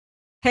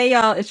Hey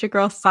y'all, it's your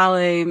girl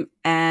Salim,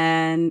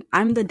 and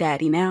I'm the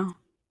daddy now.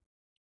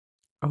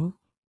 Oh.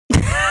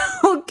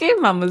 Okay,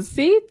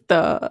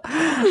 mamacita.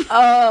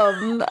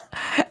 Um,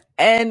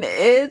 and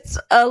it's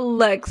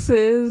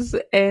Alexis,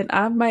 and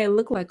I might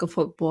look like a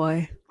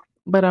footboy,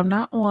 but I'm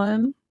not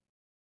one.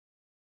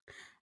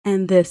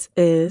 And this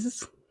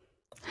is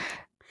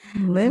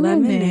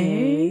Lemonade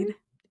lemonade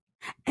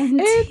and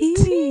and tea.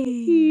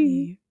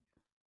 tea.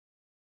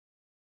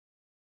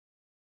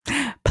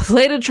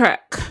 Play the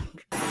track.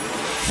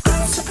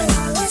 I'm sipping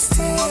on this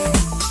tea,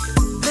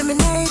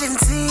 lemonade and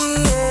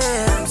tea.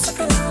 Yeah. I'm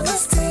sipping on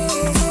this tea.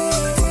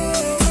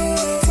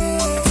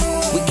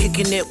 We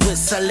kicking it with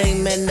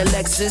Salim and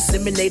Alexis,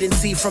 lemonade and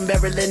tea from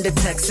Maryland to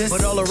Texas.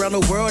 But all around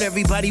the world,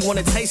 everybody want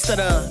a taste of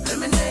the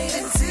lemonade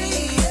and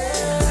tea.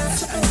 Yeah. I'm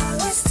sipping on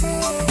this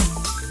tea,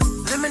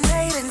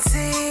 lemonade and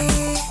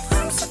tea.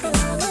 I'm sipping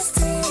on this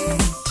tea,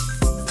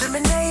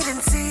 lemonade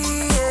and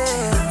tea.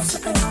 Yeah. I'm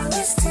sipping on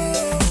this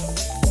tea,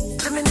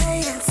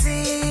 lemonade and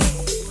tea.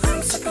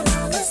 I'm sipping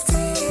on this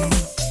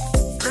tea,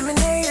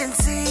 lemonade and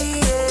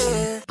tea.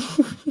 Yeah.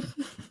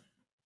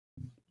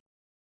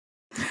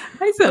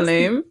 Hi,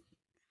 Salim.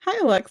 Hi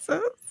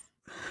Alexis.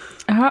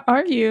 How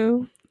are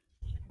you?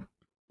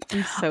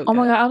 I'm so Oh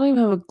my good. god, I don't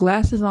even have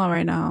glasses on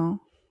right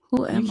now.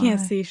 Who am You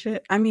can't I? see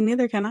shit. I mean,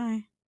 neither can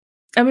I.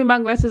 I mean, my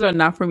glasses are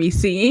not for me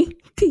seeing.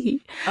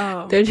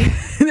 Oh,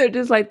 They're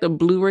just like the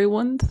Blu-ray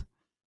ones.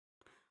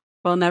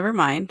 well, never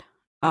mind.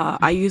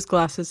 I use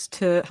glasses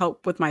to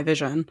help with my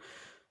vision,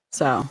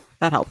 so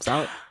that helps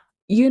out.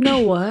 You know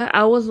what?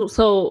 I was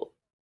so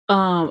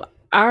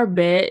our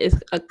bed is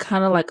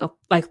kind of like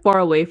far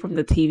away from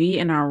the TV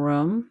in our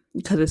room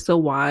because it's so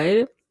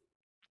wide.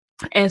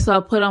 And so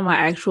I put on my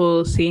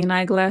actual seeing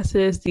eye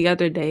glasses the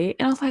other day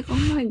and I was like, "Oh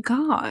my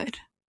god."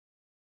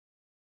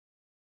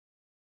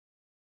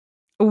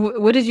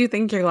 What did you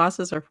think your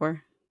glasses are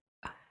for?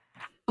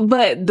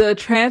 But the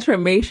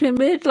transformation,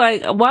 bitch,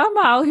 like why am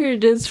I out here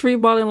just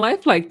freeballing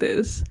life like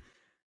this?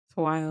 It's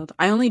wild.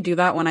 I only do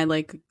that when I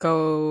like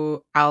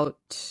go out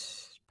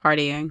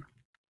partying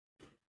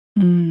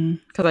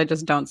because I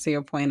just don't see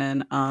a point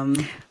in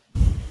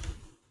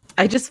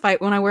I just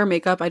fight when I wear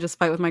makeup. I just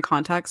fight with my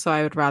contacts, so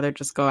I would rather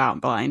just go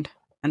out blind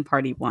and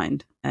party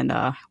blind and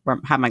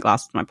have my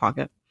glasses in my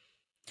pocket.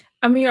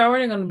 I mean,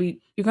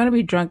 you're gonna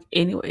be drunk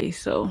anyway,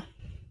 so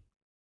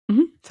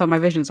So my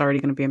vision's already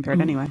going to be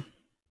impaired anyway,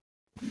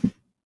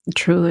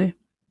 truly.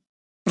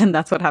 and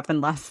that's what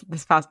happened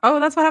this past. Oh,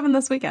 that's what happened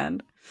this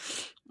weekend.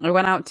 I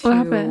went out What to.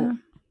 happened?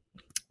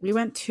 We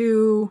went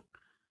to.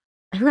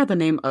 I forgot the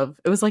name of.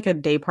 It was like a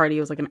day party.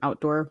 It was like an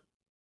outdoor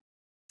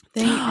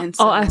thing, and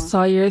Oh, I so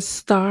saw your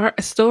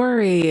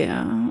story.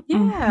 yeah.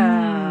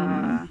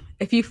 Mhm.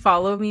 If you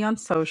follow me on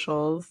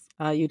socials,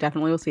 you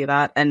definitely will see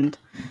that. And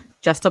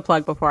just a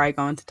plug before I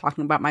go into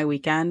talking about my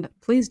weekend,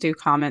 please do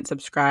comment,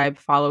 subscribe,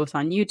 follow us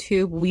on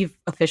YouTube. We've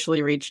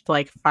officially reached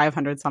like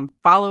 500 some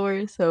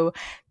followers. So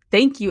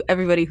thank you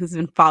everybody who's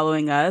been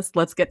following us.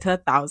 Let's get to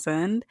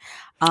 1,000.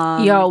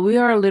 Yo, Um, we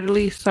are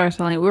literally start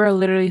selling. We are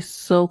literally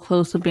so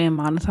close to being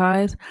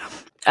monetized.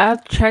 I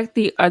checked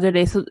the other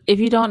day. So if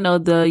you don't know,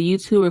 the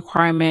YouTube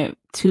requirement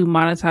to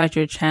monetize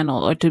your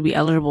channel or to be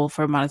eligible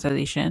for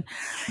monetization,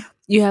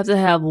 you have to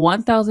have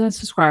 1,000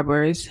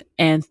 subscribers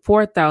and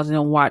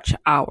 4,000 watch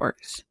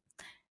hours.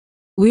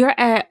 We are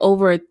at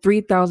over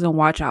 3,000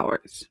 watch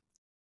hours.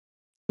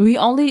 We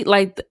only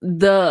like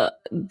the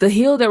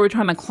hill that we're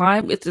trying to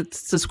climb. It's the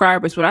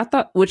subscribers, which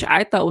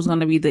I thought was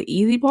going to be the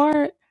easy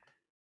part,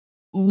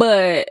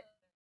 but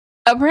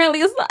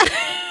apparently it's not.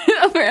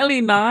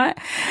 Apparently not,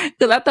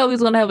 because I thought we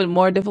was going to have a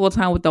more difficult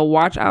time with the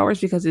watch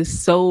hours because it's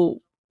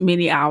so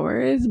many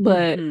hours.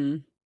 But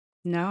mhm.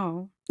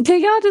 No.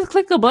 can y'all just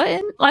click a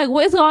button? Like,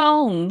 what's going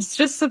on?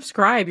 Just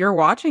subscribe. You're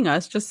watching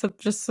us. Just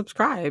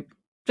subscribe.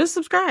 Just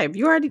subscribe.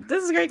 You already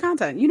this is great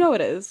content. You know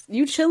it is.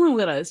 You chilling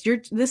with us.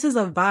 This is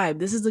a vibe.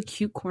 This is a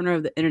cute corner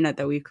of the internet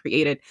that we've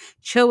created.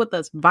 Chill with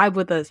us, vibe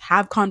with us,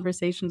 have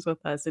conversations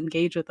with us,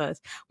 engage with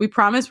us. We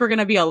promise we're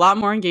gonna be a lot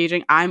more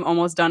engaging. I'm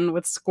almost done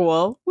with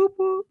school. Whoop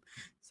whoop.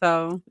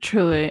 So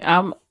Truly,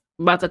 I'm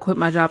about to quit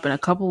my job in a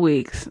couple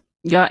weeks.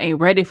 Y'all ain't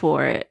ready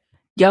for it.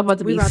 Y'all about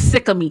to we be about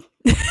sick of me.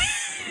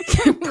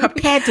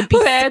 prepared to be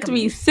Prepared sick to of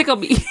be me. sick of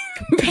me.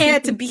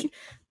 Prepared to be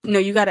no,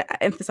 you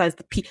gotta emphasize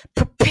the P.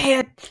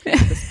 Prepared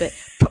the spit.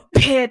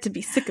 Prepared to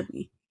be sick of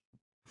me.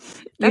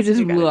 You That's what just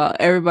you blew gotta out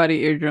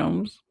everybody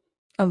eardrums.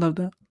 I love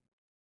that.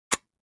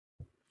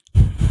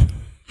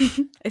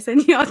 do. I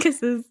send you all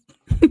kisses.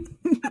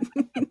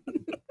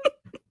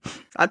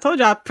 I told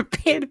y'all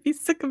prepare to be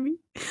sick of me.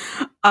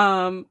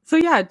 So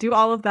yeah, do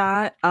all of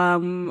that.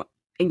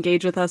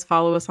 Engage with us,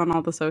 follow us on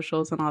all the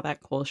socials and all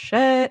that cool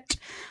shit.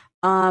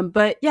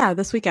 But yeah,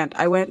 this weekend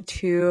I went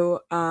to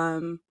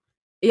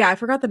yeah, I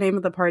forgot the name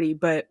of the party,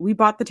 but we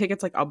bought the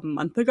tickets like a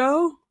month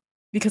ago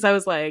because I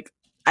was like,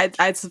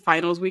 it's the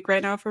finals week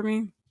right now for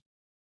me.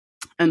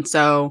 And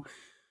so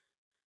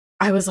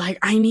I was like,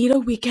 I need a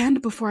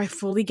weekend before I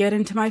fully get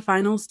into my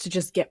finals to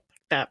just get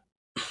picked up.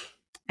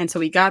 And so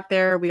we got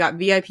there, we got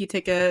VIP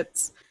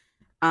tickets.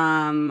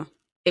 Um,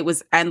 it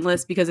was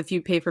endless because if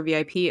you pay for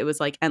VIP, it was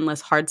like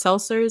endless hard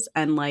seltzers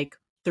and like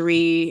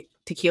 3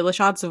 tequila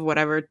shots of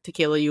whatever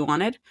tequila you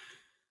wanted.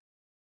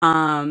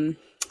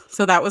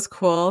 So that was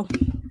cool.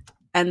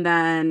 And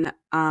then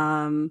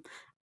I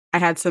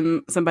had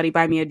somebody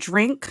buy me a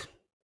drink.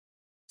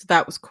 So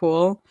that was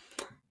cool.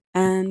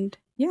 And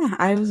yeah,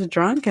 I was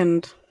drunk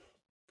and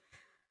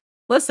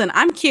listen,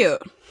 I'm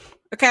cute.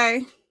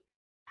 Okay?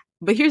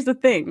 But here's the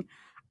thing.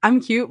 I'm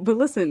cute, but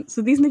listen,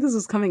 so these niggas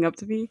was coming up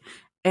to me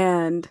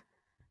and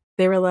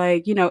they were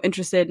like, you know,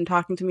 interested in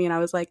talking to me. And I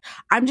was like,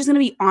 I'm just going to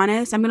be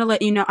honest. I'm going to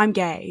let you know I'm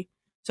gay.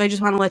 So I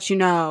just want to let you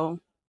know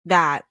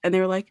that. And they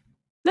were like,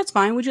 that's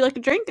fine. Would you like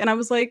a drink? And I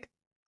was like,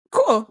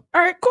 cool.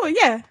 All right, cool.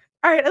 Yeah.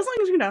 All right. As long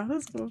as you know,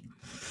 that's cool.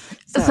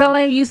 So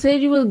like you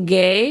said you were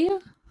gay?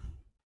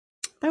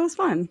 That was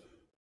fun.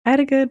 I had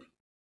a good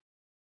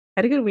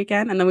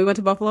weekend. And then we went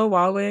to Buffalo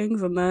Wild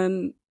Wings and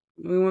then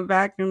we went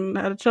back and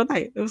had a chill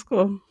night. It was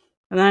cool.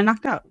 And then I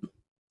knocked out.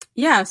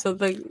 Yeah. So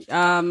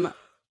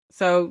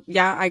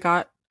I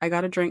got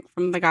a drink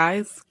from the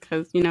guys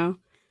because, you know,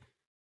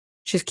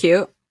 she's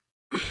cute.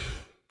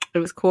 It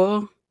was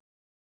cool.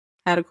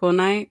 Had a cool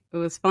night. It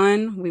was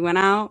fun. We went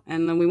out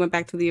and then we went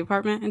back to the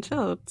apartment and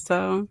chilled.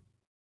 So,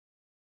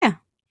 yeah.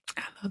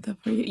 I love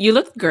that for you. You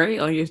looked great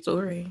on your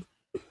story.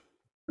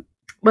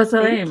 But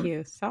thank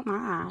you so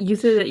much. You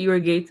said that you were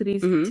gay to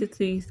these to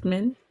these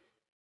men?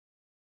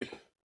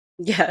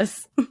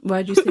 Yes.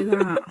 Why'd you say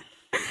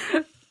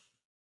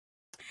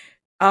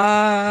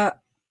that?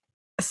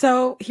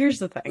 So here's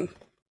the thing.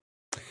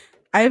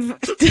 I've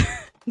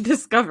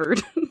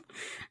discovered,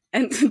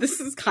 and this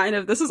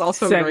is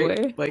also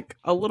great, like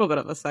a little bit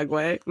of a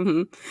segue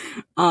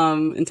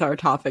into our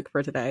topic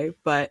for today.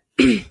 But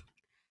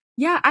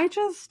yeah, I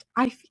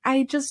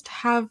just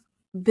have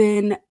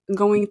been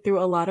going through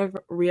a lot of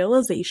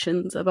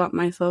realizations about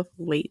myself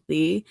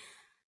lately.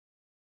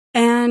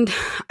 And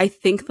I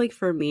think like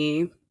for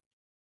me,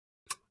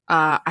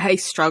 I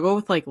struggle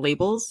with like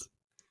labels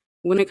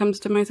when it comes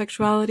to my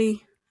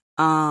sexuality.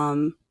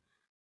 And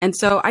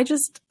so I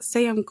just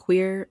say I'm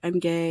queer, I'm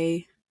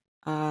gay,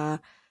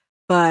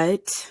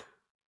 but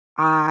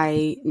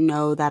I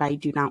know that I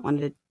don't want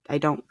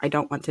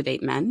to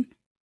date men.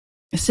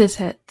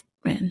 Cishet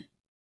men.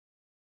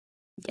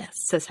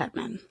 Yes, cishet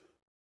men.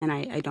 And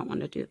I don't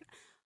want to do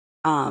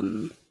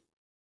that.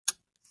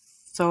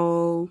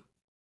 So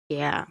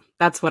yeah,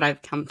 that's what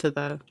I've come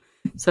to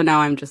so now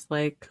I'm just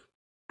like,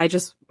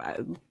 it's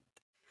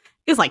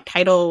like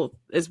title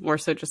is more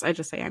so I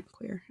just say I'm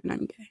queer and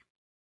I'm gay.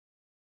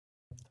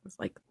 It's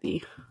like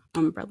the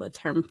umbrella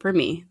term for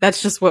me.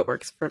 That's just what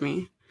works for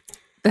me.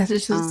 That's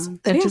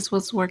just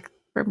what's worked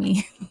for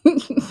me.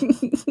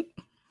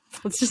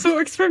 That's just what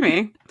works for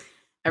me.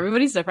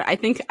 Everybody's different. I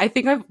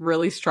think I've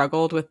really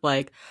struggled with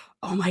like,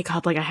 oh my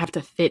God, like I have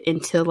to fit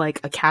into like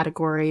a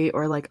category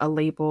or like a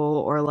label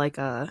or like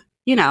a,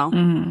 you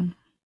know,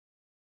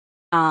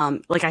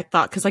 like I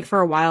thought, cause like for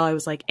a while I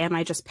was like, am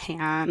I just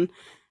pan?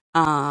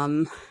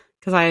 Cause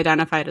I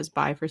identified as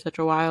bi for such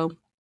a while.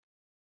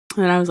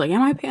 And I was like,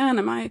 am I pan?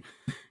 Am I?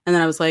 And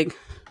then I was like,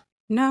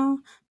 no,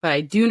 but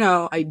I do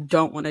know I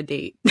don't want to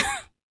date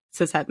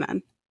cishet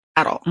men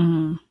at all.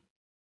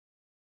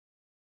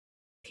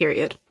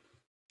 Period.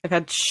 I've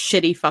had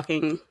shitty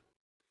fucking.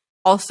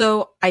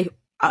 Also,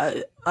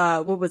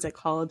 what was it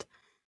called?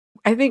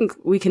 I think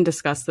we can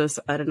discuss this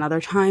at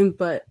another time,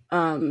 but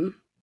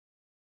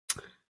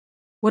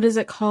what is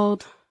it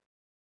called?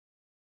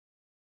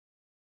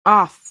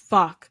 Ah,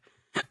 fuck.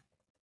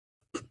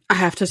 I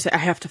have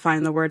to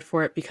find the word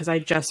for it because I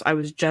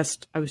was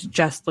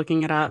just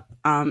looking it up,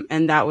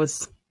 and that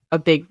was a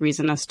big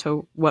reason as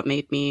to what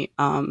made me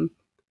kind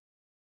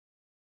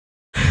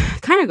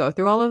of go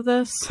through all of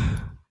this.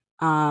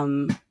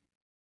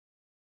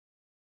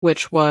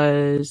 Which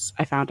was,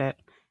 I found it,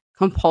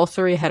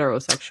 compulsory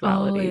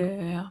heterosexuality.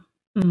 Oh, yeah.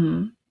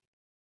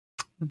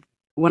 Mm-hmm.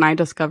 When I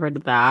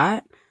discovered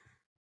that,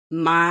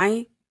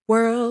 my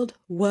world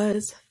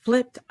was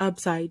flipped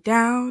upside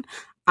down.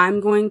 I'm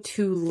going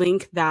to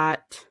link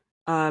that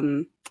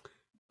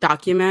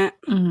document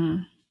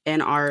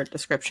in our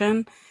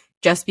description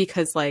just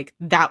because like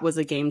that was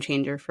a game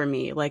changer for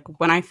me. Like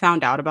when I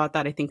found out about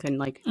that, I think in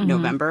like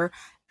November,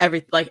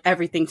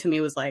 everything to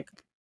me was like,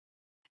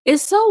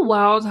 it's so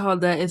wild how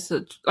that is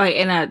like,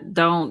 and I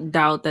don't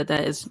doubt that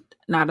is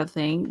not a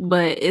thing,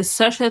 but it's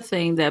such a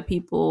thing that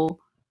people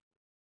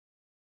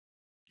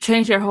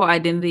change their whole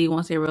identity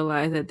once they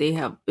realize that they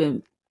have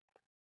been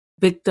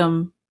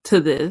victim to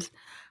this.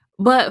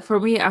 But for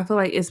me, I feel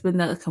like it's been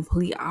the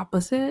complete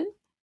opposite.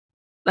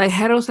 Like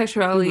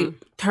heterosexuality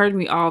turned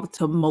me off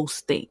to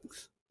most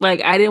things.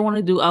 Like I didn't want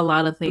to do a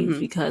lot of things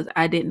because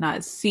I did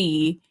not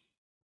see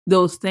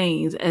those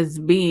things as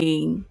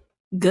being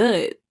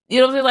good. You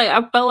know what I'm saying? Like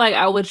I felt like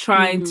I was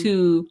trying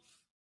to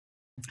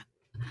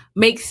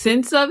make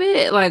sense of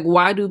it. Like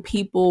why do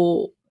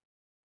people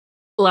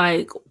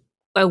like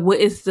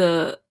what is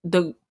the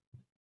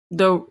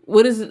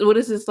what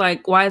is this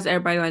like? Why is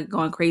everybody like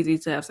going crazy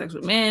to have sex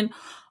with men?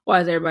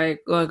 Why is everybody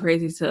going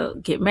crazy to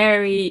get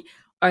married?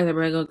 are they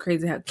going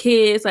crazy have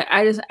kids? Like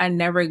I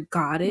never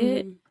got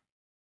it. Mhm.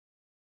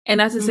 And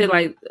not to say Mhm.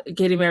 like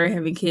getting married,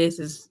 having kids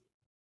is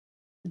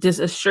just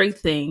a straight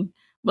thing,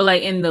 but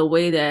like in the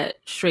way that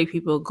straight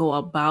people go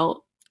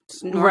about,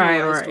 It's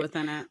normalized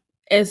within it.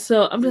 And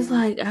so I'm just Yeah.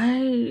 like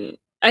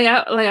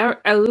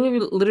I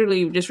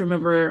literally just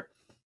remember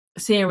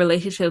seeing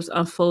relationships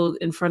unfold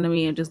in front of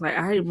me and just like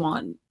I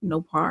want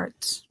no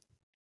parts.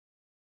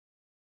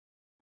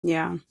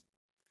 Yeah.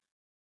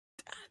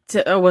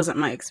 It wasn't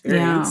my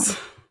experience. Yeah.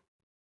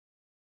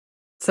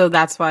 So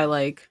that's why,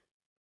 like,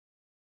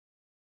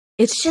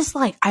 it's just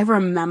like I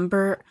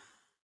remember.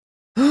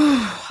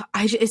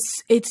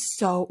 It's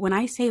so, when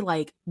I say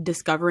like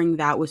discovering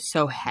that was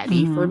so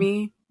heavy for Mhm.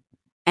 me,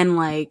 and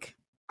like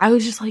I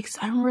was just like,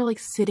 I remember like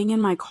sitting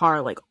in my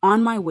car like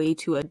on my way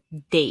to a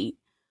date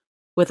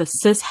with a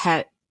cis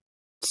het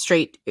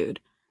straight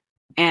dude,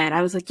 and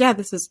I was like, yeah,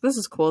 this is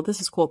cool,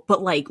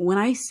 but like when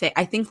I say,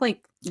 I think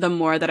like the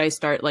more that I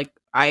start, like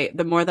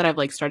the more that I've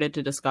like started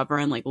to discover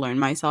and like learn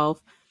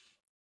myself,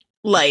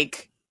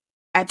 like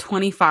at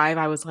 25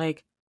 I was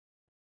like,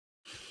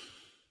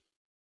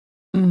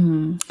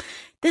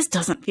 this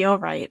doesn't feel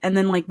right. And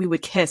then like we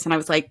would kiss and I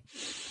was like,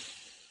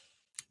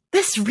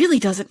 this really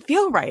doesn't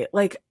feel right.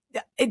 Like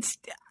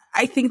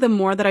I think the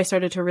more that I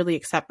started to really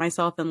accept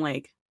myself and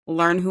like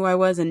learn who I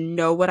was and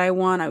know what I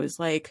want, I was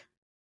like,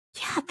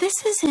 yeah,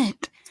 this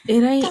isn't,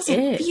 It ain't doesn't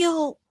it.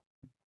 feel,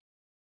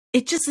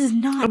 it just is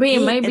not. I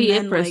mean, it might be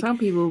and it for like, some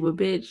people, but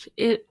bitch,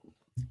 it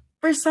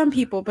for some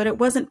people, but it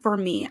wasn't for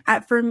me.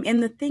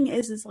 And the thing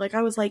is like,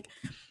 I was like,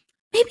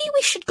 maybe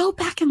we should go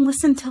back and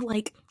listen to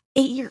like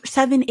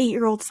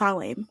 8-year-old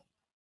Salem.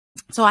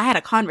 So I had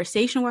a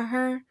conversation with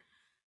her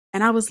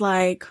and I was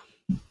like,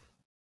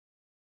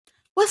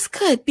 what's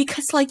good?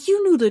 Because like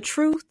you knew the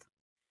truth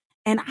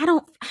and I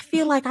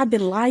feel like I've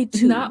been lied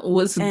to. not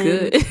what's And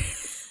good.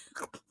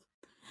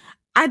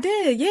 I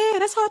did. Yeah,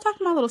 that's how I talked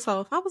to my little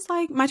self. I was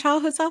like, my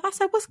childhood self. I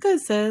said, what's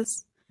good,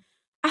 sis?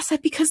 I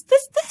said, because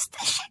this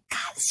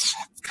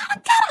shit's kind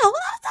of ghetto.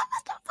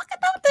 I don't fucking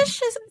know what this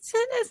shit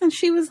is. And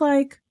she was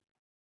like,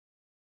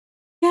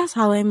 yes,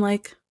 Holly. I'm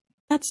like,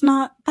 that's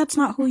not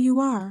who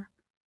you are.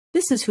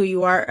 This is who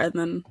you are. And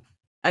then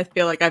I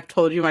feel like I've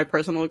told you my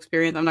personal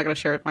experience. I'm not going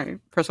to share my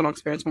personal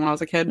experience from when I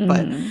was a kid,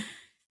 but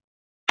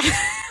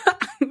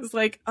I was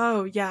like,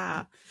 oh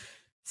yeah.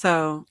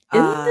 So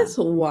isn't this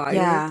wild?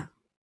 Yeah.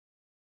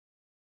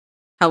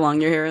 How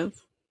long your hair is?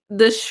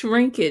 The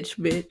shrinkage,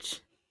 bitch.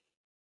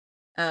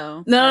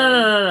 Oh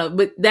no,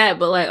 but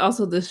like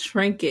also the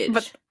shrinkage.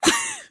 But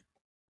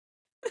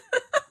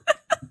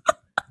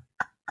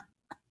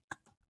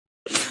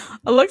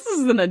Alexis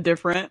is in a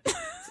different.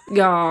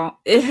 Y'all,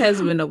 it has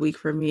been a week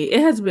for me. It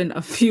has been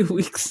a few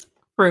weeks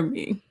for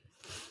me.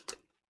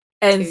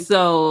 And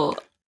so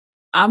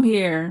I'm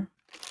here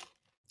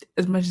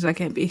as much as I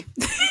can be.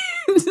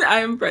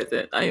 I am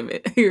present. I am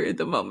here at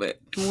the moment.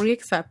 We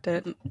accept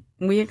it.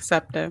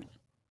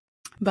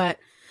 But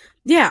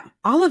yeah,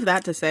 all of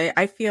that to say,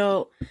 I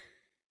feel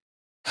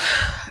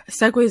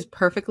segues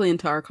perfectly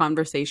into our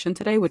conversation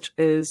today, which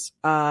is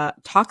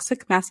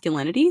toxic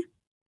masculinity.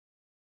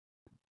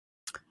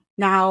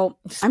 Now,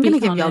 I'm going to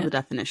give y'all the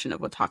definition of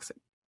what toxic.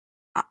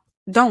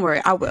 Don't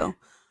worry, I will.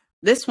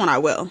 This one I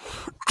will.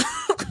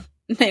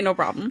 Ain't no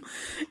problem.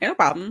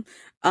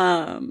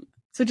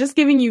 So just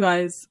giving you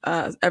guys,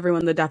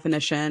 everyone, the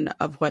definition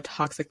of what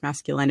toxic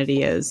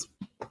masculinity is.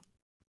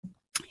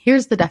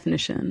 Here's the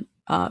definition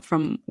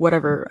from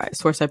whatever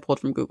source I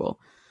pulled from Google.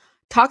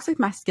 Toxic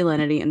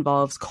masculinity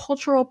involves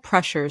cultural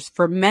pressures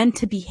for men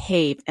to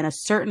behave in a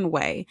certain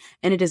way,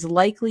 and it is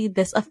likely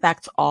this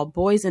affects all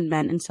boys and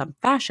men in some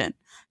fashion.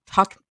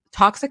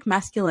 Toxic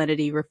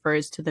masculinity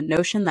refers to the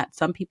notion that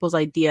some people's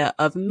idea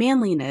of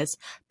manliness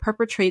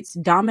perpetrates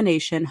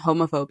domination,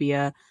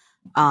 homophobia,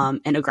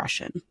 and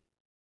aggression.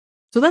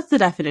 So that's the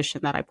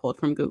definition that I pulled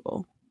from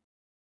Google.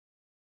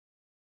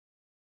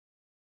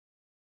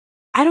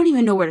 I don't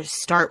even know where to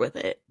start with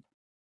it.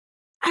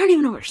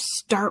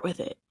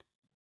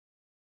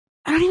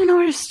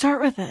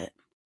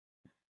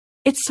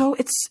 It's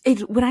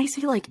when I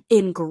say like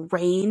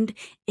ingrained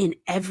in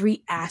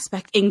every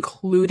aspect,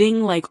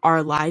 including like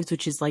our lives,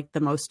 which is like the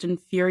most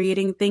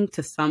infuriating thing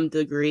to some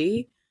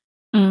degree.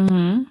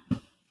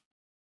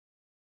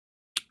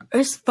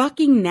 It's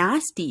fucking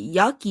nasty,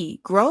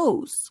 yucky,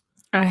 gross.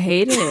 I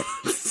hate it.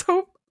 It's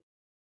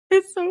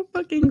so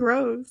fucking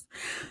gross.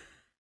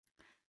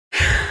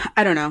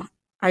 I don't know.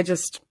 I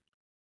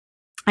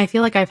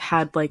feel like I've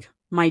had like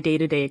my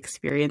day-to-day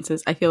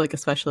experiences. I feel like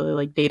especially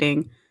like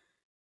dating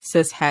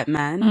cis het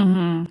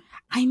men.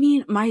 I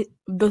mean,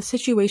 the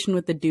situation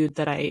with the dude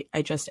that I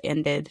just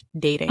ended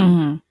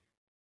dating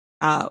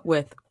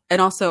with,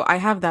 and also I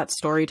have that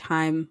story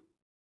time.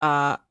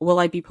 Will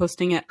I be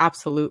posting it?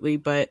 Absolutely.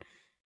 But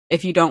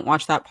if you don't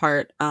watch that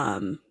part,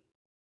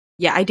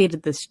 yeah, I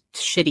dated this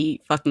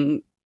shitty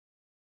fucking,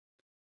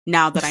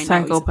 now that I know,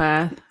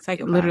 psychopath,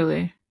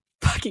 literally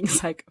fucking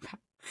psychopath.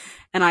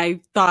 And I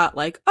thought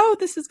like, oh,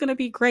 this is gonna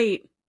be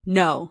great.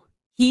 No,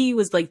 he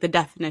was like the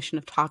definition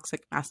of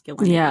toxic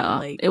masculinity. Yeah,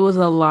 like it was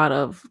a lot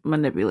of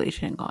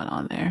manipulation going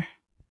on there.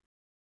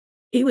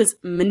 It was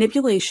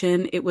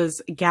manipulation. It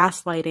was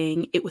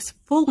gaslighting. It was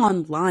full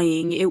on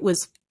lying. It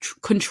was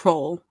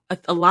control.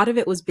 A lot of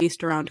it was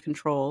based around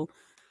control.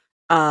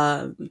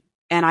 And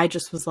I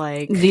just was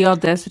like, the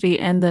audacity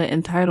and the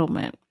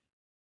entitlement.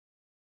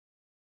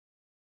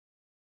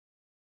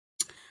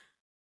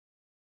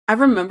 I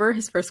remember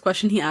his first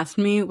question he asked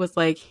me was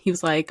like, he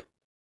was like,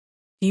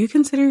 do you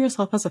consider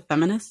yourself as a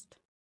feminist?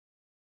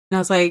 And I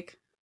was like,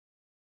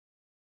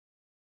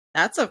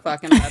 that's a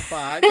fucking red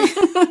flag.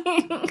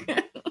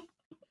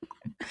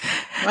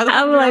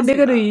 I'm like,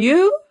 nigga, to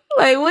you?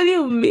 Like, what do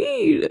you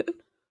mean?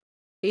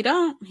 He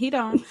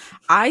don't.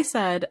 I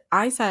said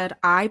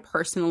I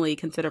personally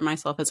consider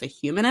myself as a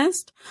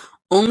humanist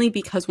only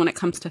because when it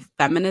comes to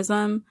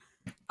feminism,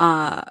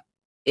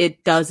 it's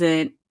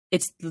the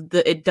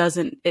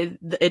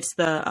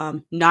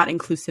not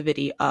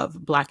inclusivity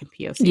of Black and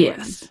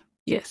POC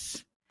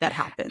yes that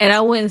happens. And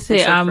I wouldn't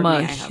say I'm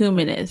a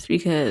humanist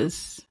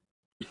because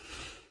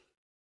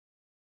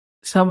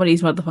some of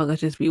these motherfuckers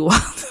just be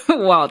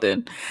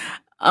wilding.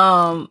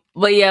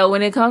 But yeah,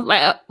 when it comes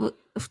like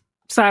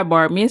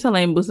sidebar, me and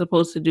Salame was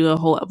supposed to do a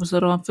whole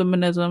episode on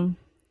feminism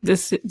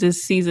this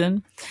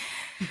season,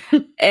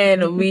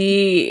 and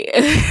we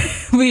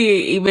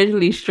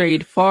eventually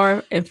strayed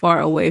far and far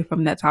away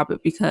from that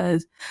topic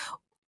because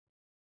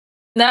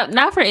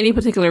not for any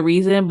particular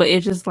reason, but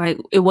it's just like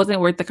it wasn't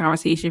worth the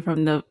conversation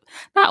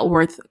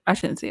I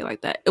shouldn't say it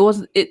like that.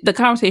 The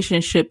conversation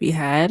should be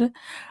had,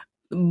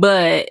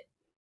 but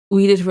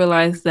we just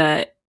realized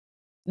that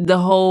the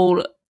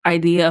whole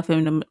idea of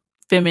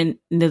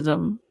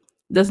feminism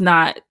does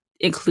not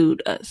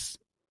include us.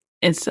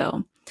 And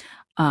so,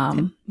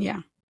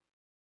 yeah.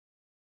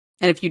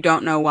 And if you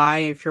don't know why,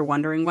 if you're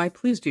wondering why,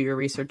 please do your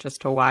research as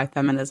to why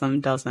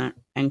feminism doesn't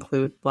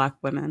include Black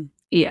women.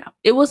 Yeah,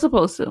 it was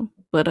supposed to,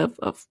 but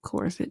of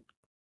course it.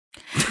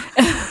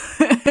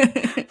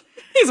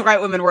 These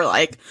white women were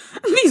like,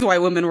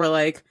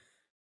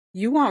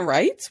 you want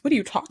rights? What are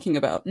you talking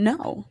about?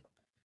 No.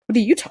 What are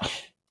you talking?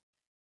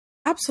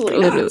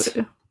 Absolutely not.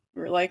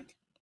 We're like,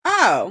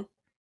 oh,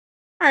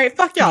 all right,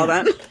 fuck y'all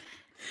then.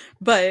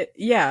 But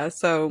yeah,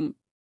 so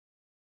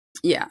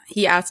yeah,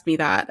 he asked me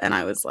that, and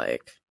I was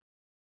like,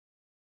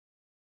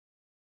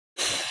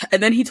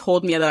 and then he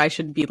told me that I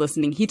should be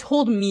listening. He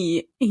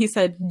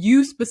said,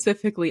 you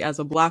specifically as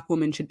a Black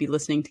woman should be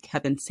listening to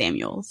Kevin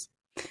Samuels.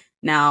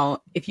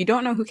 Now, if you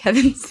don't know who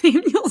Kevin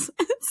Samuels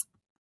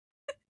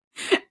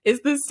is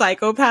this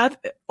psychopath,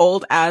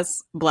 old ass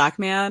Black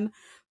man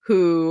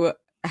who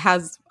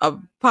has a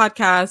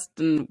podcast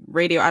and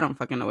radio. I don't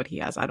fucking know what he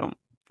has. I don't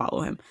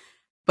follow him.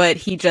 But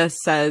he just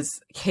says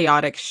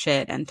chaotic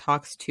shit and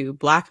talks to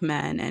Black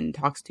men and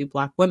talks to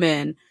Black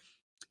women.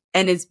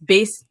 And his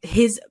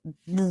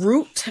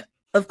root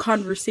of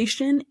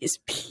conversation is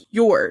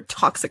pure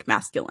toxic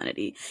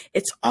masculinity.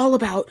 It's all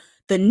about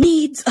the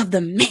needs of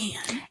the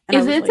man. And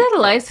is it the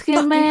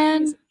light-skinned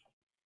man?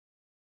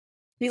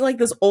 He's like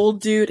this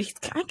old dude.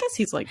 I guess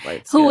he's like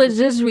light-skinned. Who was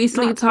just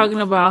recently talking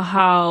about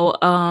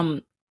how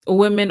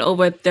women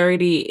over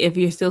 30, if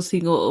you're still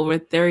single over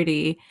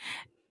 30,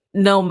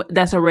 no,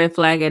 that's a red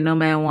flag and no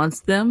man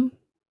wants them.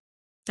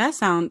 That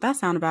sound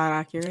about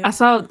accurate. I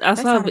saw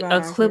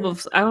a clip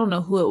of, I don't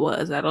know who it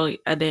was.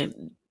 I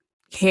didn't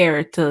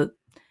care to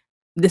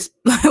this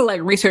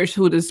like research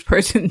who this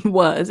person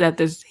was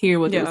after hear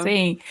what they were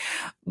saying.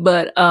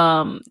 But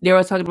they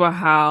were talking about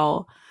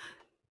how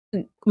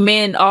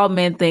all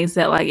men thinks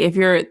that like if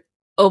you're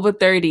over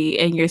 30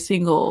 and you're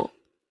single,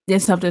 then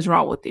something's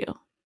wrong with you.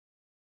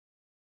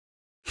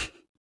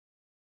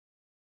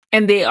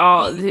 And we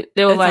all know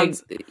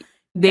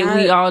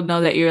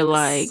that you're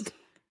like,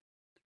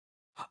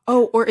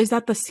 oh, or is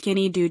that the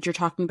skinny dude you're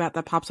talking about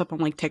that pops up on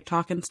like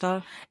TikTok and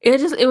stuff?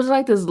 It was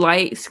like this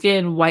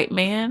light-skinned white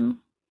man.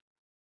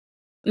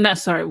 Not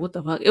sorry, what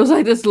the fuck? It was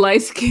like this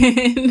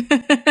light-skinned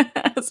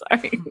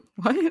sorry,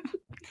 what?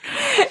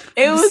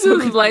 It was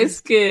this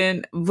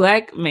light-skinned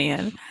Black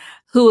man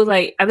who was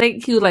like, I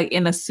think he was like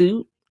in a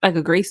suit, like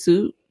a gray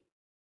suit.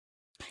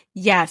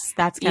 Yes,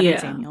 that's Kevin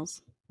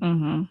Samuels.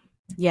 Mm-hmm.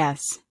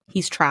 Yes,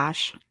 he's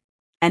trash.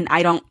 And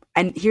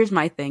here's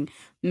my thing.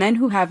 Men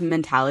who have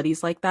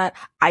mentalities like that,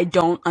 I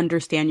don't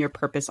understand your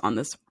purpose on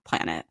this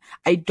planet.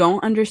 I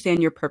don't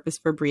understand your purpose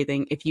for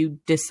breathing if you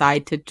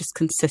decide to just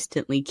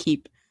consistently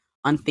keep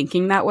on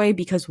thinking that way,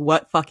 because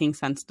what fucking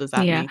sense does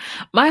that make?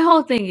 My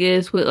whole thing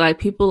is with like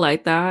people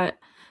like that,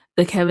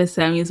 the Kevin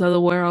Samuels of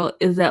the world,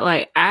 is that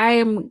like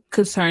I'm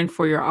concerned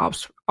for your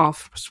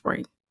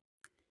offspring.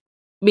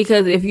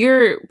 Because if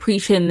you're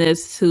preaching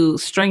this to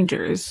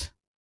strangers,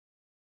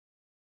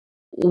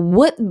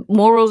 what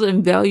morals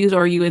and values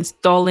are you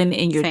installing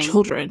in your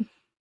children?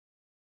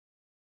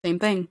 Same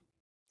thing.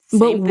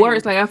 But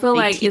worse, like I feel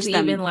like it's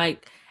even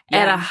like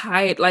at a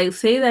height. Like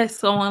say that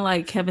someone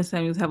like Kevin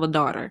Samuels have a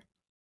daughter.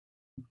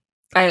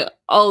 Like,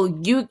 oh,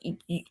 you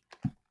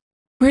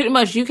pretty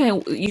much you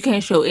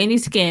can't show any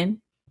skin.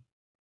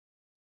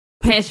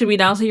 Pants should be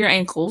down to your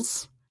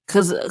ankles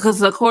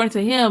because according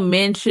to him,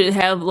 men should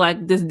have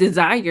like this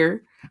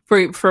desire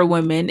for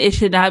women. It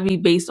should not be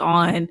based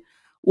on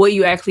what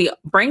you actually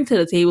bring to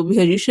the table,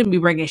 because you shouldn't be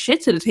bringing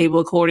shit to the table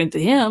according to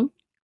him.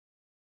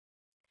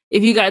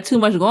 If you got too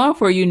much going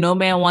for you, no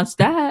man wants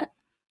that.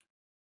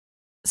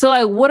 So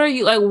like, what are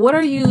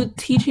you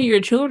teaching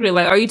your children?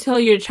 Like, are you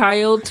telling your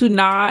child to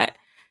not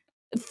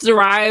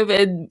thrive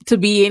and to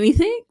be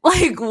anything?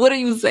 Like, what are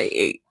you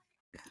saying?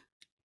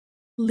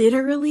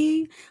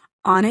 Literally,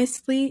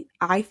 honestly,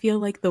 I feel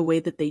like the way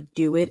that they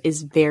do it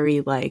is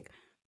very like,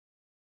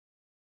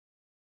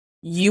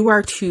 you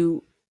are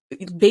to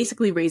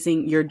basically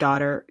raising your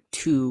daughter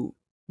to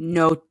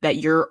know that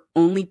your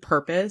only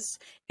purpose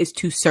is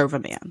to serve a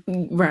man.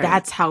 Right.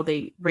 That's how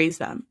they raise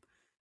them.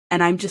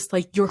 And I'm just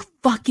like, you're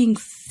fucking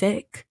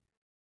sick.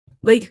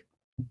 Like,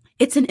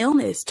 it's an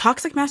illness.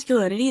 Toxic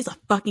masculinity is a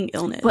fucking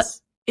illness. But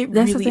it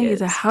that's really the thing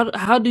is. is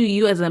how do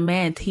you as a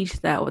man teach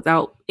that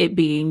without it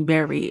being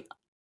very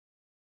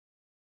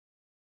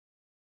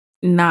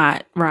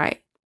not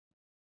right?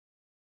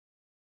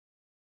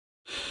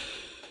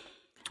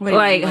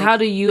 Like, how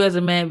do you as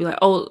a man be like,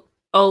 oh,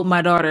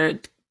 my daughter,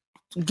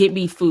 get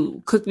me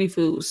food, cook me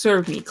food,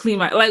 serve me, clean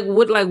my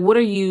what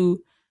are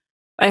you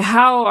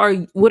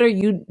like? What are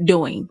you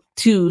doing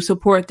to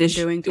support this?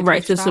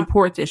 To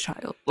support this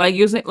child? Like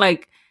you're saying,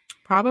 like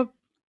probably.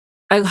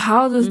 Like,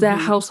 how does that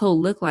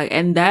household look like?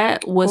 And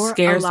that was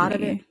scares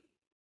me.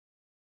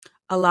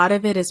 A lot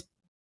of it is,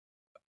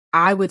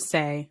 I would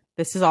say,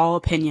 this is all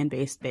opinion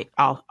based.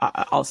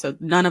 Also,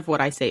 none of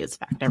what I say is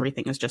fact.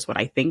 Everything is just what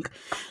I think.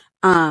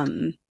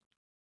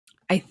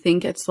 I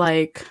think it's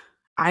like,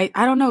 I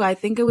don't know. I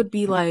think it would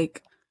be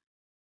like,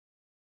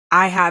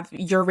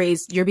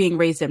 you're being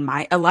raised in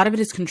a lot of it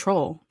is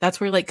control. That's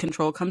where like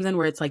control comes in,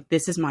 where it's like,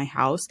 this is my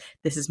house,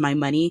 this is my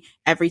money,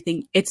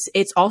 everything.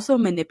 It's also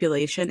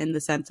manipulation in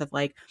the sense of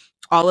like,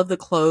 all of the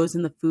clothes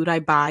and the food I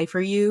buy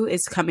for you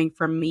is coming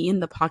from me and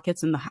the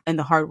pockets and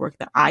the hard work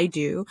that I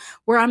do,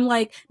 where I'm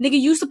like, nigga,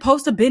 you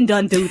supposed to been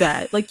done do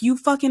that. Like, you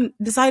fucking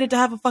decided to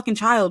have a fucking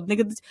child,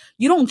 nigga.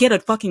 You don't get a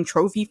fucking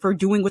trophy for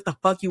doing what the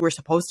fuck you were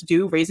supposed to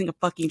do, raising a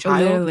fucking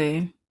child.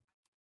 Literally.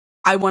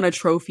 I want a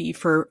trophy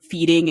for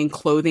feeding and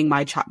clothing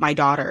my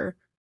daughter.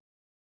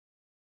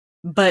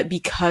 But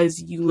because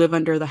you live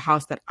under the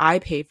house that I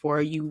pay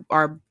for,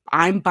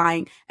 I'm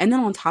buying. And then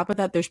on top of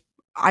that,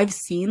 I've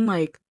seen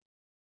like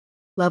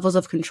levels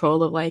of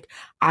control of like,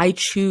 I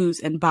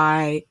choose and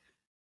buy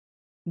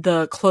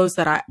the clothes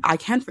that I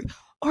can for.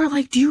 Or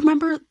like, do you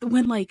remember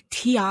when like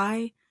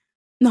T.I.,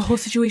 the whole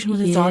situation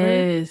with his daughter?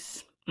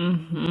 Yes.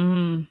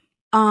 Mm-hmm.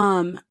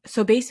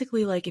 So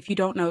basically, like, if you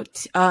don't know,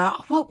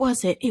 what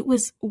was it? It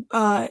was,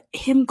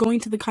 him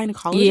going to the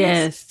gynecologist.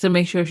 Yes, to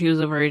make sure she was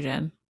a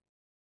virgin.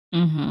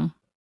 Mm-hmm.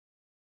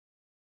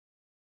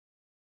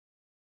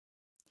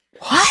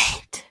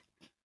 What?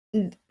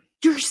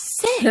 You're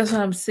sick. That's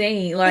what I'm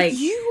saying. Like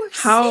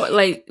how, sick.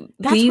 Like,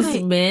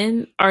 these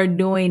men are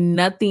doing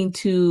nothing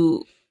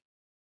to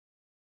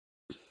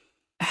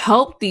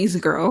help these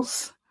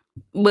girls,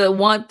 but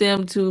want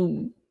them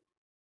to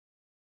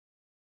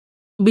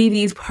be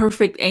these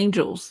perfect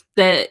angels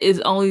that is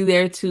only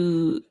there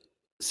to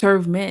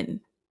serve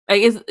men.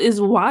 Like, it's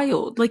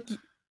wild. Like,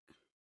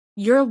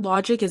 your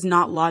logic is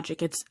not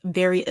logic. It's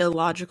very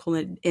illogical,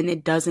 and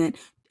it doesn't.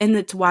 And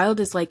it's wild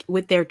is like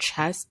with their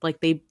chest,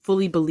 like they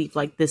fully believe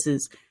like this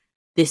is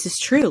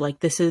true. Like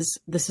this is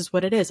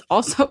what it is.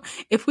 Also,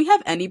 if we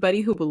have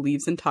anybody who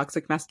believes in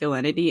toxic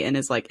masculinity and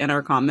is like in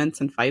our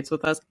comments and fights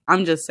with us,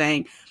 I'm just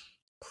saying,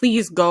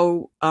 please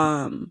go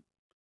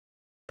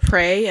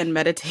pray and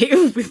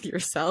meditate with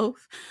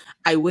yourself.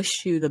 I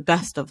wish you the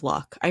best of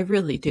luck. I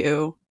really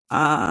do.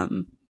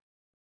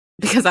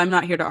 Because I'm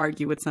not here to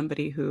argue with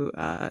somebody who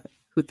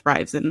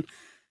thrives in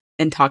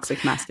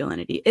toxic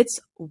masculinity.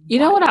 It's wild. You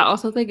know what I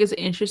also think is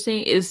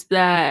interesting is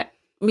that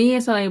me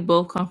and Salame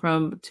both come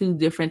from two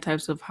different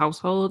types of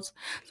households.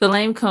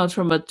 Salame comes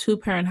from a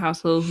 2-parent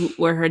household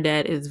where her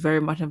dad is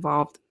very much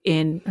involved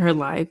in her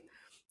life.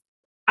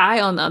 I,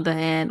 on the other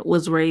hand,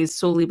 was raised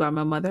solely by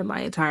my mother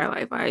my entire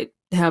life. I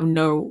have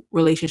no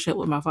relationship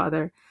with my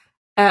father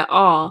at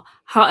all.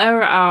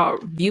 However, our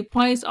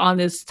viewpoints on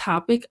this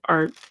topic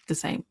are the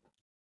same.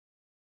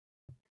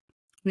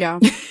 Yeah.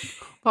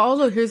 But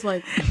also, here's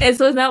like, and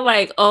so it's not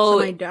like,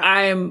 oh,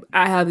 I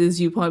have this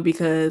viewpoint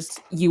because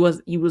you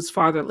was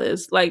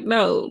fatherless. Like,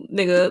 no,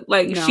 nigga.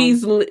 Like,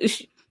 no.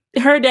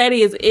 Her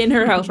daddy is in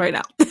her house right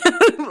now.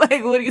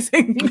 Like, what are you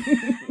saying?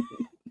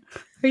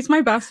 He's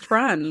my best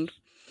friend.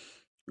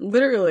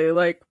 Literally,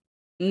 like,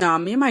 nah.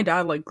 Me and my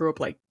dad like grew up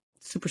like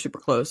super super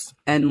close,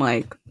 and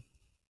like,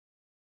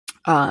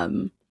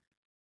 I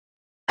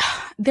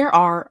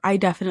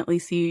definitely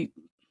see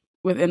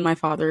within my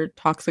father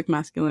toxic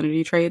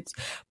masculinity traits,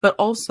 but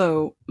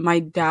also my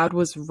dad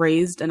was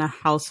raised in a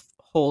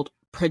household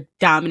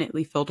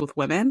predominantly filled with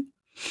women.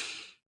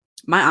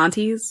 My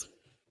aunties,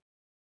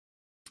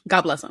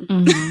 God bless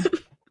them,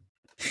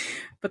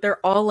 but they're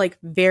all like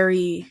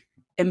very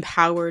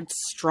empowered,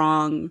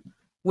 strong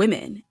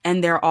women,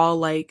 and they're all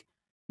like,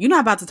 you're not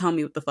about to tell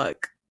me what the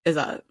fuck is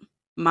up.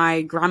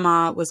 my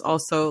grandma was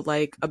also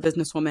like a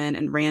businesswoman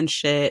and ran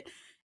shit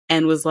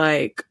and was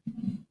like,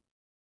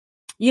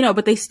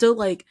 but they still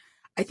like,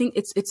 I think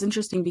it's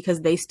interesting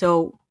because they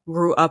still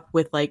grew up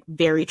with like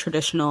very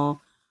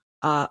traditional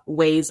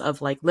ways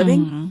of like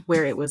living,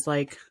 where it was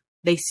like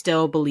they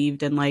still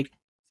believed in like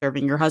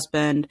serving your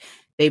husband.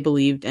 They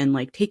believed in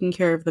like taking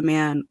care of the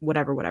man,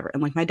 whatever.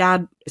 And like my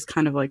dad is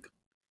kind of like,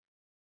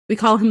 we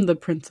call him the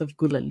Prince of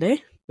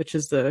Gulende, which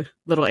is the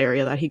little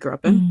area that he grew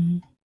up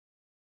in.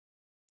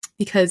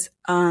 Because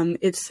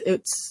it's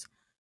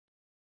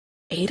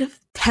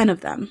 10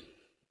 of them.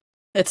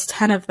 It's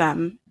 10 of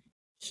them.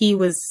 He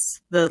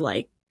was the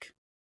like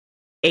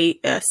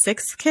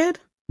sixth kid.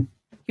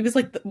 He was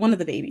like one of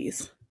the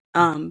babies.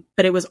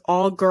 But it was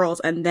all girls,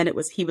 and then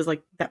he was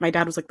like that. My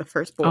dad was like the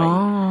first boy.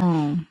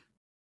 Oh,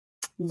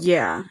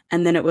 yeah,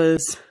 and then it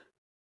was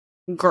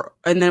girl,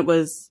 and then it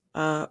was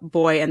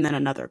boy, and then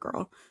another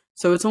girl.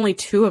 So it's only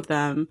 2 of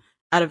them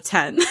out of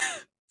 10.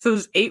 So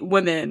there's 8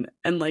 women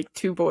and like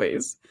 2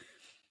 boys.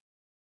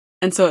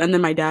 And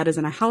then my dad is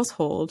in a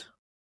household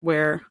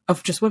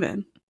of just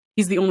women.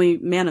 He's the only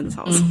man in this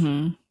house.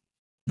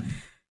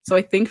 So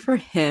I think for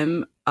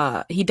him,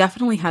 he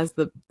definitely has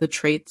the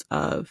traits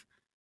of,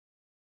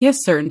 he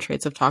has certain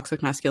traits of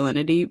toxic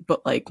masculinity,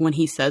 but like when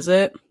he says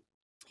it,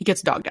 he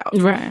gets dogged out.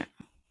 Right.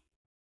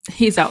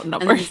 He's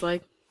outnumbered. And he's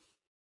like,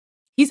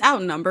 he's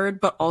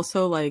outnumbered, but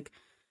also like,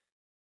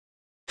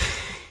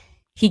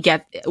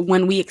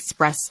 when we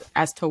express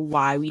as to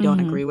why we don't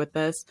agree with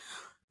this,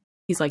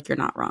 he's like, you're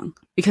not wrong.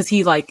 Because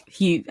he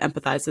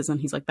empathizes and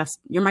he's like,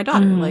 you're my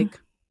daughter. Like,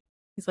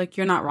 he's like,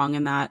 you're not wrong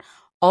in that.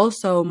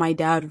 Also, my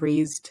dad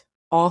raised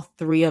all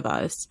 3 of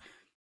us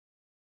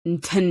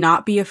to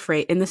not be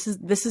afraid. And this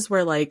is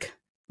where like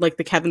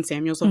the Kevin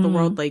Samuels of the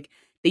world, like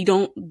they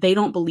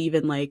don't believe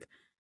in like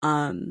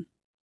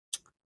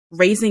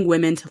raising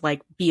women to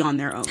like be on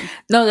their own.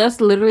 No,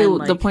 that's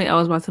literally the point I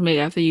was about to make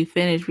after you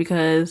finish,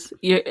 because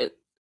your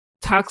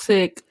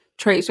toxic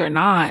traits or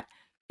not,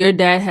 your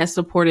dad has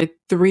supported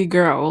 3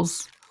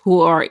 girls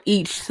who are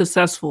each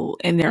successful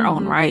in their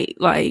own right.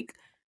 Like,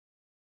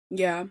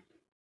 yeah.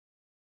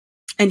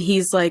 And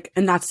he's like,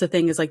 and that's the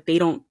thing, is like they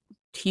don't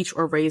teach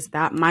or raise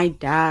that. My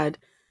dad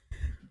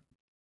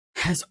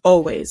has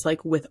always,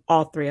 like with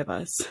all 3 of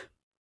us,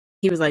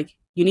 he was like,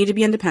 you need to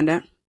be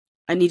independent.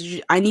 I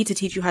need to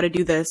teach you how to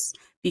do this,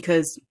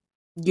 because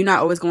you're not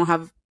always going to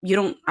have,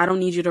 I don't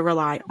need you to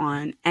rely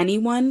on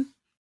anyone,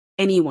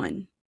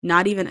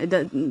 not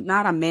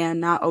a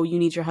man, you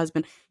need your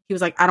husband. He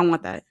was like, I don't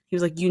want that. He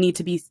was like, you need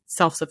to be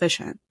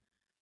self-sufficient.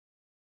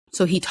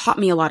 So he taught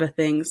me a lot of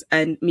things,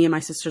 and me and my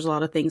sisters a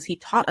lot of things. He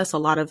taught us a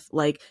lot of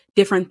like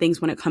different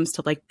things when it comes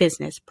to like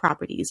business,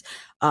 properties,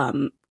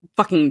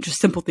 fucking just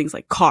simple things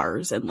like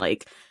cars, and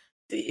like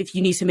if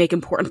you need to make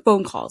important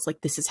phone calls,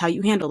 like this is how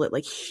you handle it.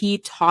 Like he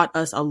taught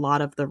us a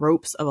lot of the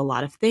ropes of a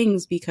lot of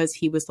things, because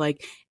he was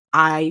like,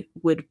 I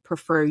would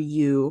prefer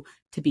you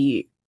to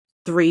be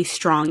 3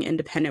 strong,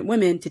 independent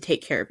women to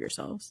take care of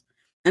yourselves.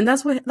 And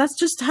that's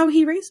just how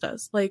he raised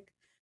us. Like,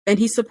 and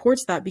he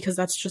supports that because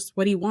that's just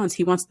what he wants.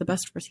 He wants the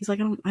best for us. He's like,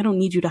 I don't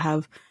need you to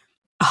have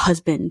a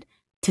husband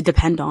to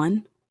depend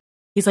on.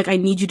 He's like, I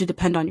need you to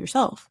depend on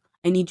yourself.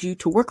 I need you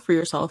to work for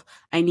yourself.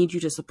 I need you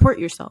to support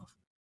yourself.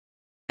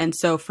 And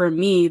so for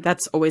me,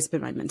 that's always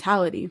been my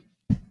mentality.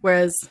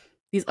 Whereas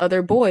these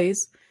other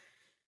boys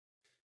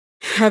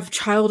have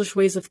childish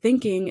ways of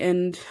thinking,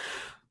 and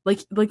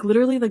like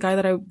literally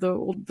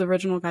the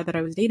original guy that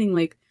I was dating,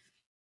 like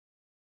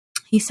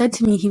he said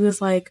to me, he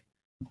was like,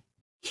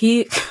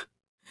 he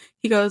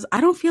goes, I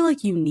don't feel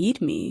like you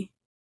need me.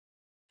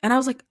 And I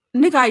was like,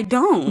 nigga, I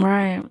don't.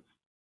 Right.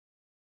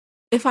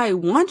 If I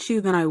want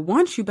you, then I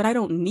want you, but I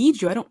don't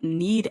need you. I don't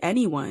need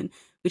anyone,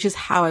 which is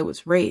how I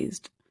was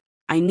raised.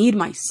 I need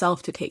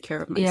myself to take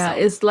care of myself. Yeah,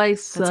 it's like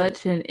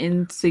such an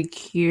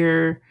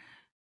insecure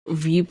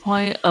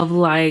viewpoint of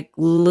like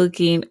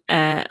looking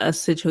at a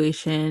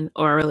situation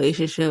or a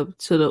relationship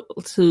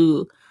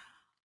to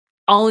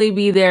only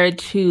be there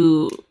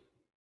to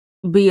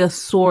be a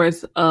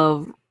source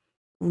of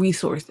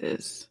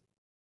resources.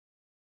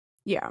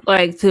 Yeah.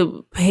 Like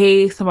to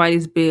pay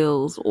somebody's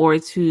bills, or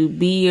to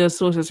be a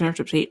source of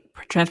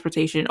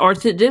transportation, or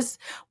to just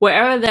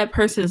wherever that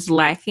person's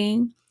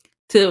lacking,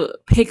 to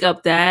pick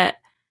up that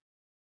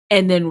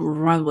and then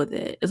run with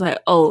it. It's like,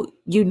 oh,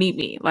 you need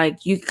me.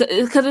 Like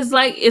because it's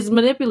like, it's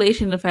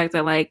manipulation. The fact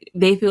that like,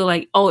 they feel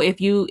like, oh,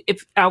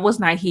 if I was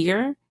not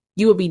here,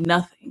 you would be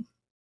nothing.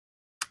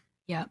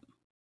 Yep.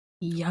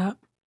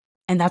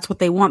 And that's what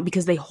they want,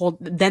 because they hold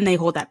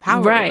that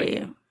power. Right. Over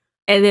you.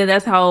 And then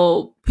that's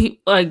how people,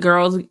 like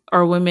girls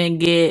or women,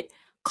 get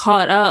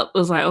caught up.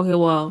 It's like, okay,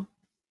 well,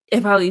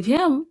 if I leave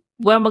him,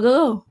 where am I gonna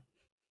go?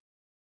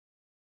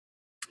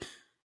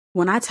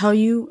 When I tell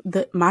you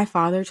that my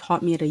father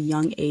taught me at a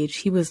young age,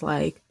 he was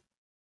like,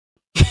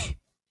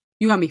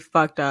 you got me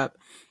fucked up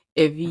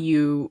if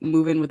you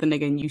move in with a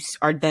nigga and you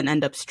then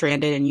end up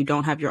stranded and you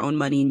don't have your own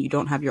money and you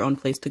don't have your own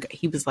place to go.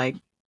 He was like,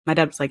 my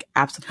dad was like,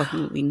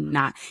 absolutely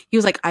not. He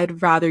was like,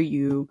 I'd rather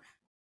you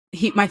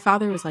my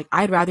father was like,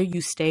 I'd rather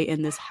you stay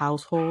in this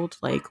household,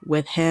 like,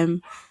 with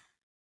him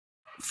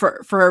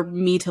for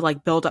me to,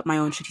 like, build up my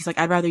own shit. He's like,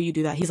 I'd rather you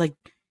do that. He's like,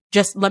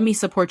 just let me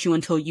support you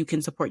until you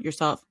can support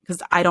yourself,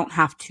 because I don't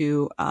have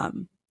to,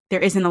 there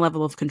isn't a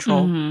level of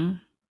control. Mm-hmm.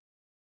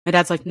 My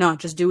dad's like, no,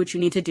 just do what you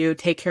need to do,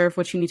 take care of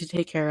what you need to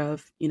take care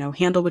of, you know,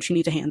 handle what you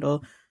need to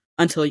handle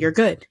until you're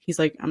good. He's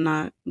like, I'm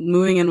not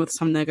moving in with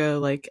some nigga,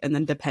 like, and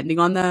then depending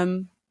on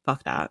them.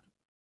 Fuck that.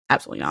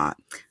 Absolutely not.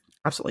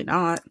 Absolutely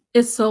not.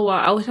 It's so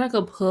wild. I wish I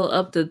could pull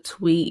up the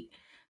tweet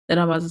that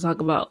I'm about to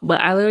talk about,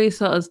 but I literally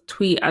saw a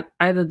tweet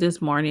either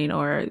this morning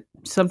or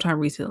sometime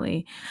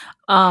recently,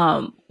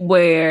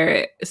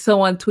 where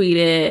someone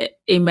tweeted,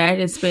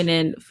 imagine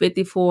spending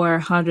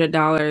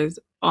 $5,400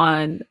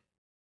 on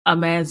a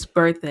man's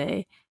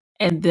birthday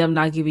and them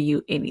not giving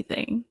you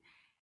anything.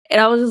 And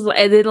I was just like,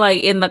 and then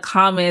like in the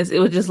comments, it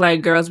was just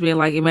like girls being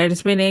like, imagine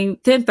spending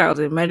 $10,000,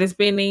 imagine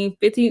spending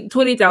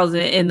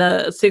 $20,000 in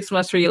the 6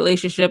 months for your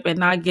relationship and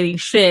not getting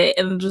shit.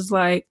 And just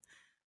like,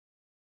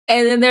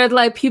 and then there's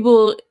like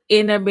people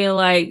in there being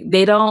like,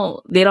 they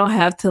don't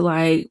have to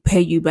like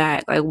pay you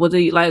back. Like, what do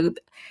you like?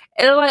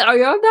 And like, are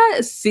y'all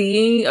not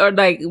seeing or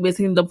like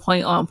missing the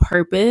point on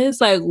purpose?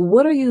 Like,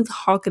 what are you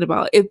talking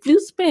about? If you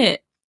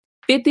spent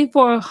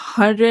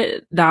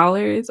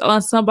 $5,400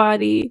 on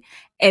somebody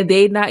and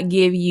they not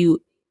give you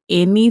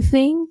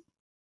anything,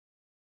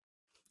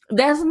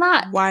 that's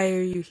not. Why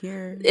are you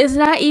here? It's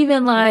not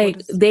even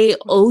like they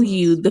owe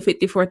you the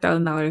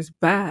 $54,000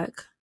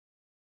 back.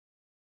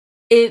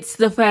 It's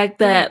the fact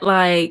that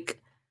like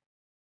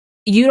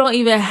you don't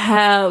even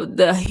have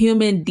the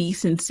human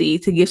decency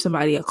to give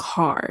somebody a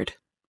card.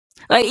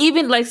 Like,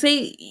 even like,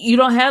 say you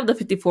don't have the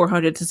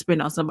 $5,400 to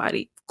spend on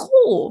somebody.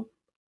 Cool.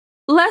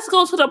 Let's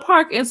go to the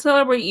park and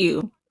celebrate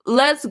you.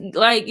 Let's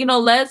like, you know,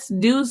 let's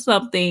do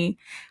something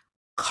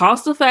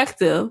cost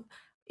effective.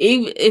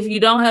 Even if you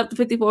don't have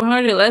the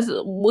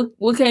 $5,400,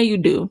 what can you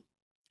do?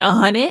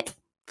 100?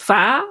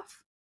 5?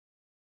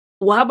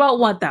 Well, how about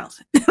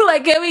 1,000?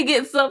 Like, can we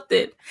get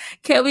something?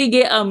 Can we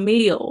get a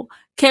meal?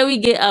 Can we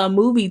get a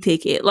movie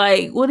ticket?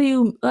 Like, what do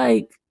you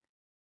like?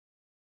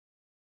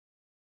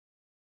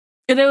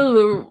 And there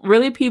were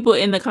really people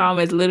in the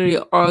comments literally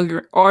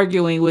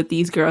arguing with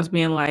these girls,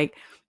 being like,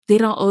 they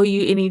don't owe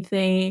you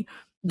anything.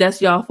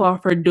 That's y'all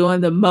fault for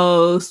doing the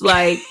most.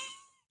 Like,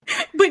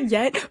 but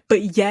yet,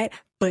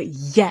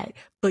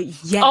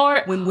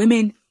 or when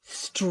women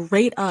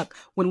straight up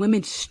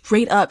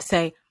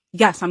say,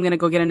 yes, I'm gonna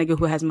go get a nigga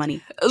who has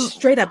money.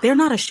 Straight up, they're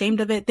not ashamed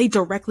of it. They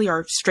directly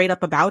are straight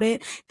up about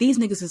it. These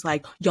niggas is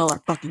like, y'all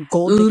are fucking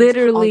gold diggers.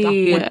 Literally, all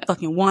y'all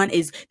fucking want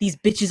is these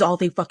bitches. All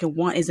they fucking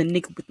want is a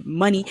nigga with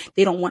money.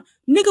 They don't want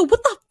nigga.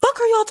 What the fuck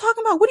are y'all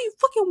talking about? What do you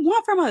fucking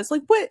want from us?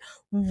 Like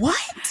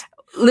what?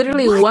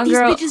 Literally, what? One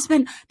girl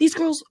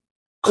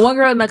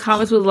in the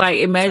comments was like,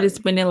 imagine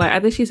spending like, I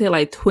think she said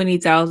like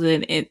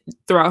 $20,000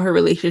 throughout her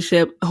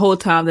relationship. The whole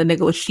time the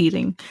nigga was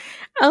cheating.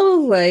 I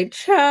was like,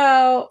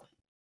 child.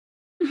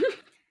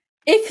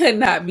 It could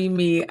not be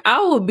me.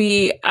 I would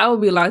be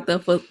locked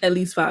up for at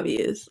least 5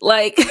 years.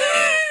 Like,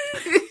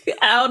 I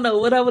don't know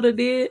what I would have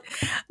did,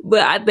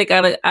 but I think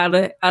I'd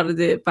have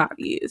did 5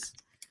 years.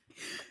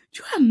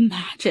 Do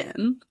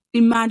you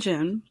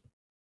imagine?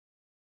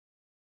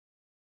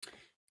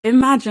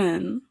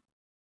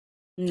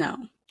 No,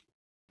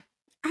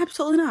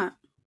 absolutely not.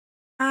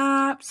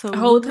 Absolutely,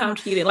 the whole time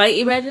cheating. Like,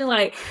 imagine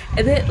like,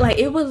 and then like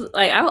it was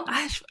like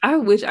I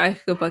wish I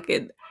could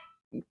fucking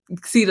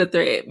see the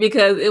thread,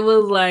 because it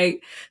was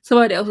like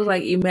somebody else was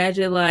like,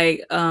 imagine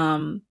like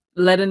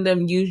letting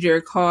them use your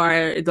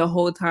car the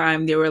whole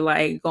time they were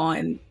like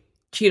going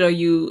cheat on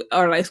you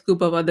or like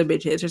scoop up other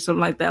bitches or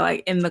something like that,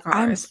 like in the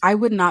car. I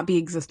would not be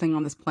existing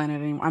on this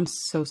planet anymore. I'm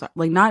so sorry.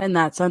 Like, not in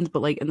that sense,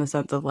 but like in the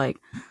sense of like,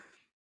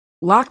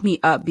 lock me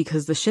up,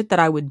 because the shit that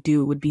I would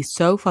do would be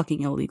so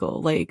fucking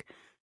illegal. Like,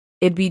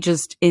 it'd be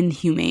just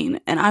inhumane,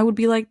 and I would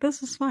be like,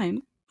 this is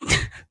fine.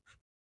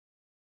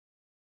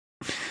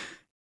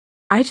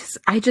 I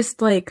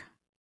just like,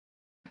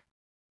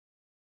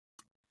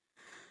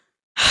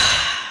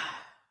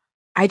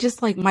 I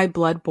just like, my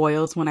blood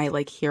boils when I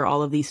like hear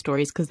all of these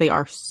stories, because they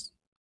are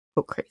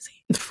so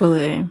crazy.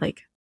 Fully.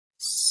 Like,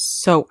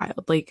 so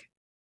wild. Like,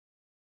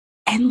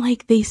 and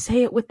like, they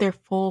say it with their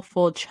full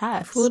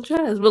chest.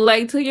 But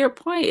like, to your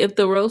point, if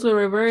the roles were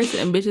reversed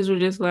and bitches were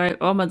just like,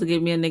 oh, I'm about to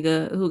give me a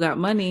nigga who got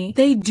money.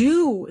 They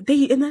do.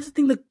 And that's the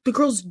thing, the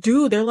girls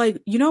do. They're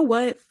like, you know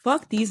what?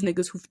 Fuck these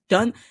niggas who've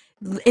done.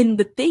 And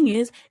the thing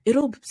is,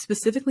 it'll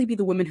specifically be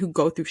the women who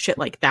go through shit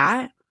like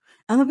that.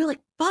 And they'll be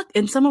like, fuck.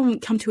 And some of them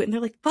come to it and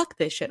they're like, fuck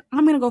this shit.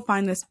 I'm going to go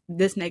find this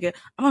nigga.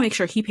 I'm going to make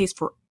sure he pays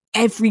for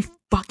every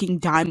fucking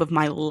dime of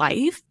my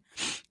life.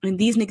 And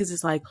these niggas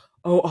is like,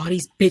 oh, all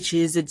these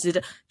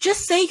bitches.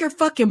 Just say you're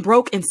fucking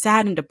broke and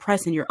sad and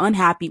depressed and you're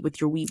unhappy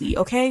with your wee-wee,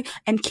 okay?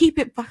 And keep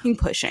it fucking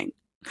pushing.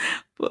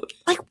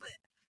 Like,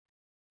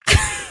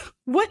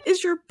 what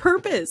is your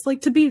purpose? Like,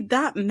 to be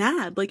that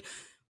mad? Like,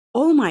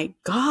 oh my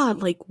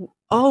God. Like,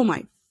 oh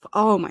my.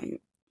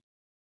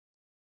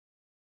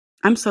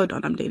 I'm so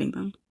done. I'm dating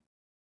them.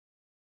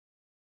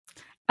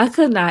 I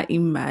could not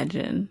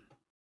imagine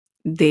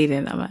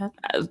dating a man.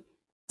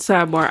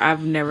 Sidebar,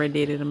 I've never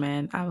dated a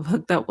man. I've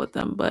hooked up with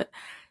them, but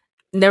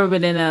never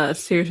been in a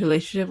serious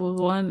relationship with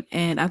one.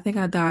 And I think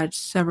I dodged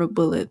several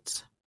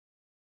bullets.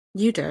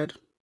 You did.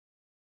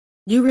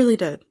 You really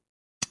did.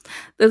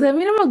 Does that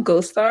mean I'm a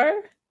ghost star?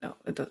 No,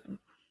 it doesn't.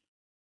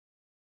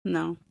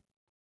 No.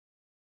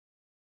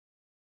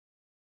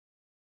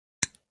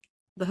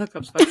 The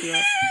hookups fucked you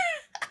up.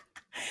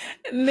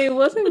 And it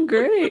wasn't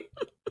great.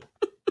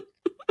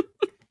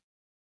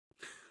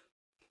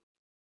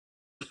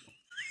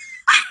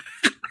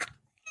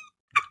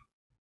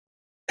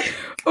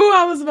 Ooh,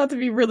 I was about to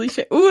be really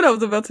shady. Ooh, that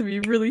was about to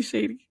be really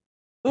shady.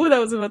 Ooh, that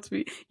was about to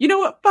be. You know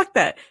what? Fuck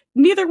that.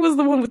 Neither was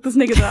the one with this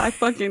nigga that I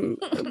fucking.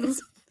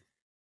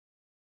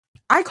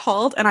 I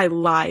called and I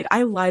lied.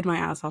 I lied my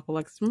ass off,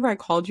 Alexis. Remember I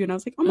called you and I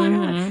was like, oh my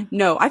God.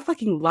 No, I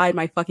fucking lied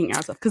my fucking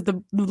ass off because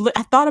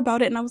I thought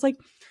about it and I was like.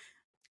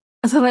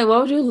 So, like, why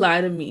would you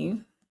lie to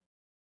me?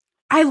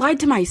 I lied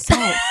to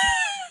myself.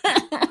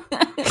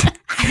 I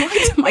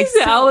lied to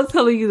myself. I was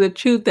telling you the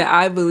truth that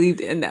I believed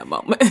in that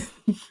moment.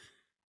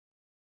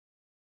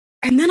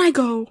 And then I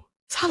go,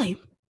 Salim,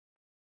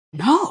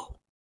 no,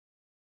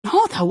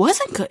 that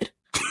wasn't good.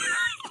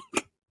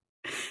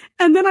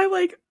 And then I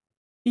like,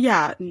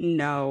 yeah,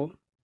 no,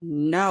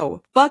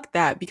 fuck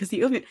that, because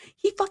he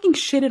fucking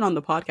shitted on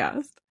the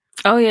podcast.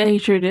 Oh yeah, he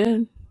sure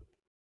did.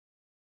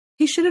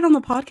 He shitted on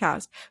the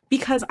podcast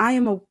because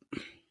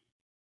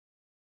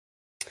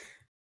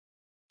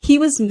he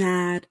was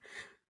mad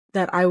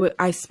that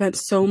I spent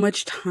so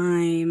much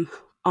time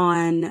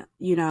on,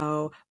 you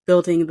know,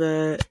 building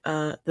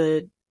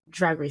the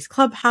Drag Race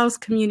Clubhouse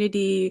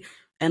community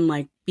and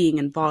like being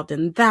involved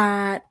in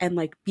that and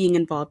like being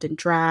involved in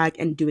drag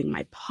and doing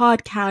my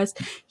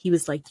podcast. He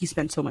was like, you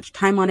spend so much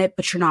time on it,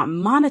 but you're not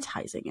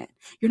monetizing it.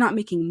 You're not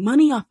making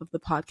money off of the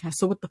podcast.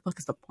 So what the fuck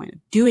is the point of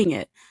doing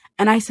it?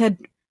 And I said,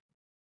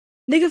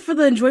 nigga, for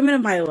the enjoyment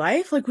of my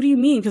life? Like, what do you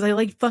mean? Because I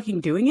like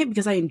fucking doing it?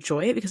 Because I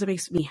enjoy it? Because it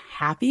makes me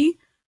happy?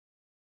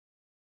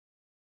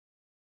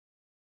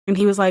 And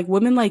he was like,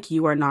 women like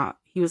you are not.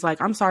 He was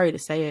like, I'm sorry to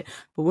say it,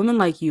 but women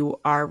like you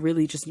are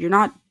really just, you're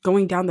not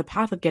going down the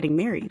path of getting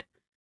married.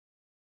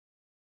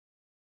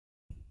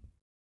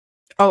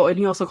 Oh, and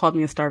he also called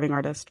me a starving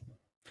artist.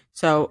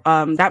 So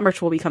that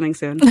merch will be coming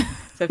soon.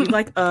 So if you'd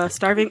like a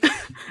starving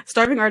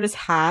artist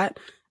hat,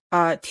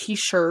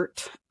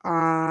 t-shirt,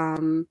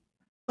 let me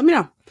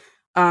know.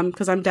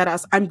 Because I'm dead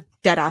ass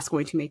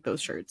going to make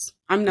those shirts.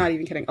 I'm not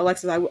even kidding.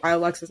 Alexis,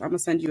 Alexis, I'm gonna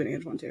send you an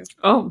Ange one too.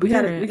 Oh, we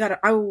gotta,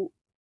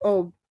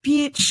 oh,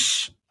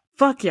 bitch.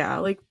 Fuck yeah.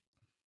 Like,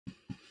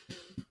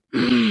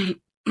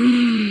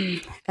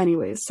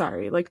 anyways,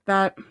 sorry. Like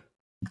that.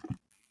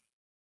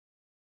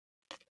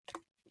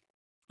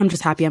 I'm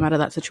just happy I'm out of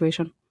that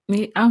situation.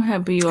 I'm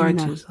happy you are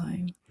too,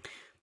 Slime.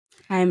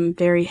 I'm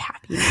very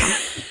happy now.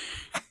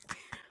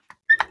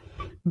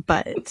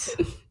 But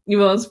you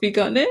want to speak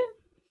on it?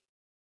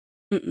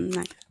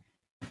 Not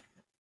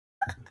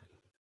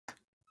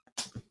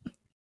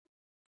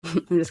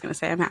I'm just gonna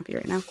say I'm happy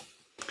right now.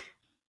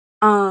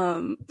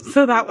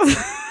 So that was.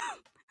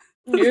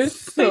 You're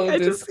so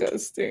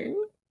disgusting,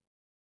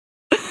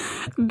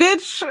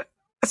 bitch.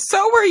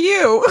 So were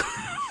you.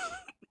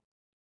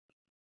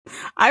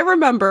 I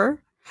remember.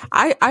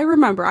 I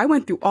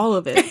went through all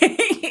of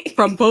it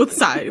from both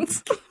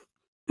sides.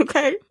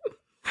 Okay,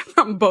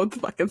 from both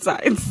fucking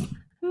sides.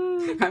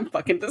 I'm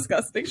fucking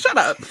disgusting. Shut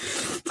up.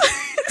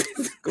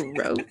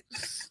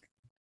 Gross.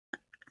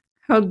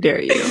 How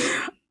dare you?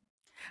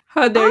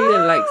 How dare you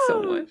like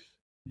so much?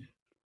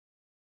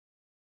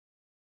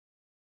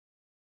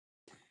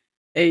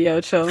 Hey,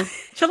 yo, chill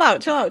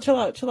out. Stop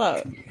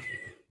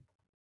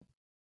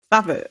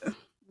it.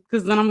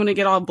 Because then I'm going to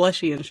get all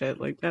blushy and shit.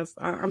 Like,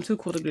 I'm too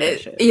cool to do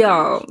that shit.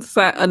 Yo,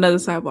 another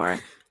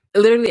sidebar.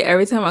 Literally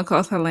every time I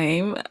call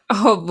Salim,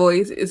 her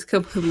voice is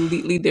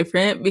completely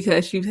different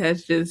because she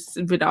has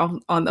just been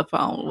on the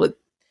phone with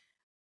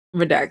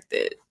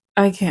Redacted.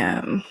 I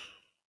can't.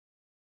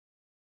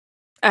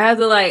 I have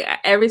to like,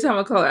 every time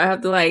I call her, I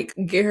have to like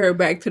get her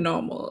back to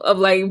normal of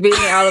like being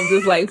out of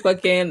this like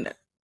fucking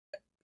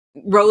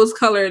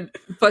rose-colored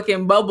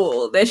fucking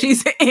bubble that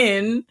she's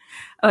in.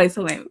 Like,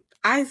 Salim,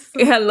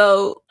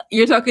 hello,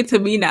 you're talking to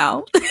me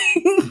now.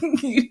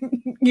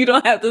 You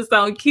don't have to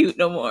sound cute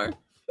no more.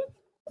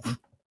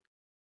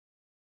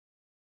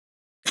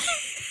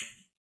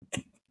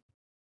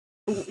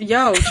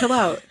 Yo, chill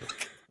out.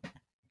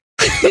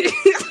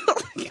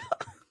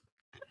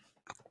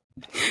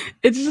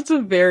 It's just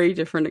a very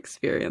different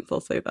experience,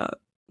 I'll say that.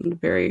 I'm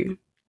very,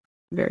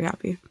 very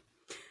happy.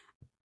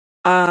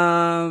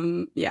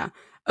 Yeah.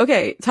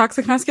 Okay,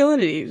 toxic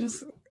masculinity.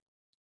 Just you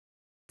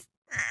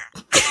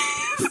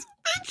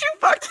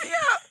fucked me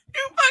up.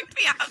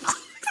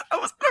 I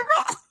was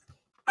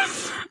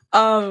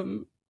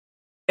wrong.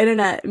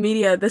 Internet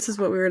media, this is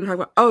what we were gonna talk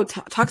about. Oh,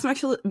 toxic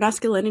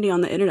masculinity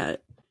on the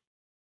internet.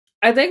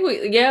 I think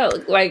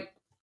like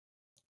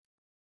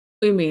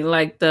we mean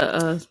like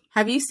the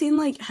have you seen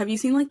like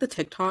the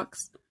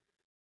TikToks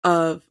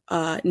of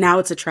now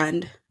it's a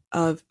trend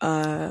of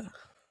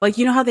Like,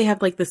 you know how they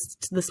have like the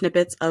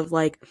snippets of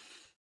like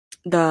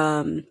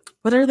the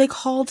what are they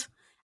called?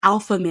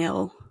 Alpha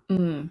male.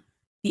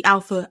 The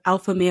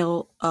alpha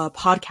male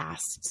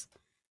podcasts.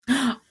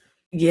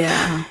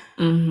 Yeah.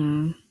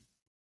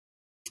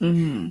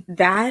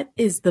 That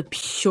is the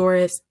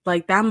purest.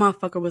 Like, that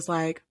motherfucker was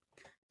like,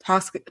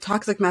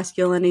 toxic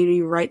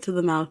masculinity right to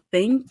the mouth.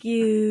 Thank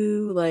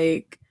you.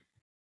 Like,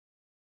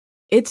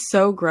 it's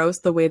so gross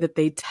the way that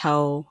they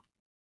tell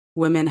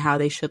women how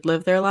they should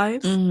live their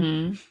lives.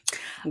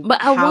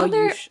 But I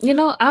wonder,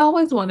 I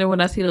always wonder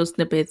when I see those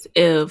snippets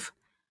if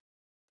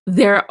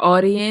their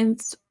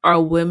audience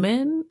are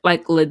women,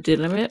 like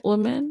legitimate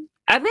women.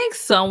 I think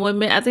some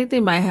women, I think they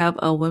might have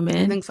a women.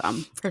 I think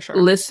some, for sure.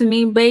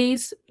 Listening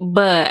base,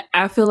 but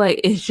I feel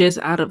like it's just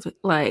out of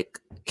like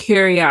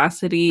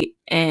curiosity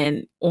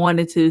and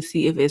wanted to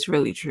see if it's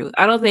really true.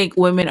 I don't think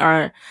women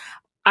are,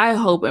 I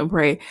hope and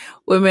pray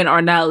women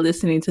are not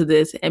listening to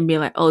this and being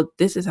like, oh,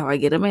 this is how I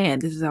get a man.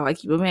 This is how I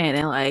keep a man.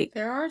 And like,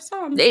 there are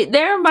some.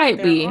 There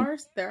might be.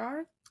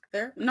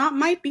 There not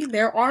might be.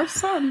 There are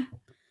some.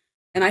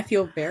 And I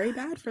feel very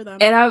bad for them.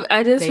 And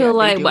I just feel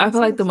like, I feel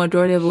like the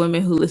majority of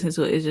women who listen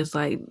to it is just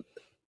like,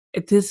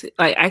 this,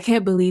 like, I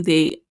can't believe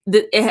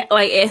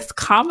it's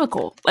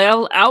comical. Like,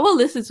 I will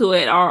listen to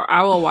it or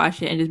I will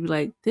watch it and just be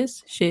like,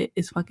 this shit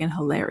is fucking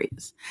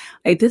hilarious.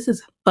 Like, this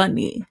is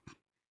funny.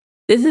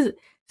 This is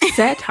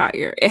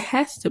satire. It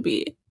has to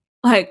be.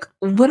 Like,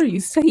 what are you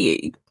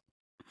saying?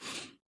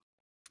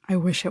 I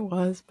wish it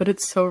was, but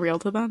it's so real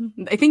to them.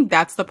 I think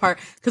that's the part,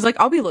 because like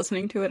I'll be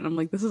listening to it and I'm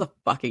like, this is a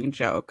fucking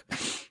joke.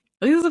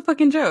 This is a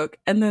fucking joke.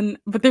 And then,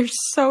 but they're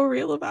so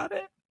real about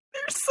it.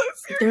 They're so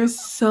serious. They're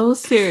so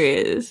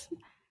serious.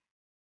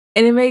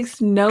 And it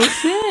makes no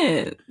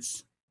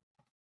sense.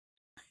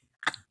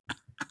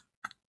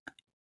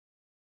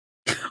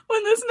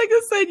 When this nigga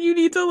said you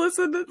need to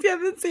listen to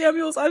Kevin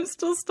Samuels, I'm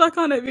still stuck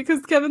on it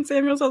because Kevin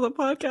Samuels has a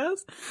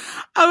podcast.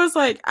 I was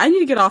like, I need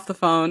to get off the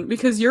phone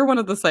because you're one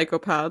of the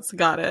psychopaths.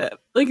 Got it.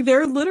 Like,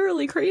 they're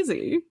literally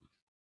crazy.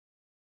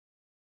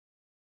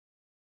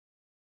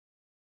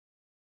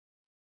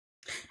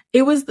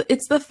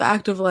 It's the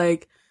fact of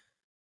like,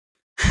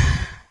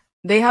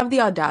 they have the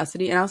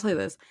audacity, and I'll say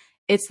this,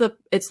 it's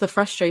the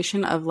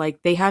frustration of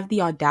like, they have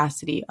the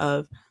audacity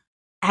of,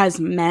 as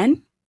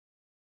men,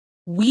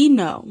 we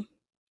know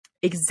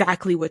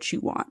exactly what you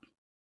want.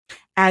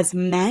 As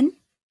men,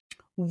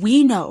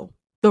 we know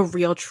the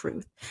real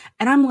truth.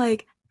 And I'm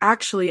like,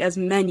 actually, as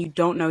men, you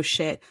don't know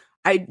shit.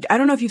 I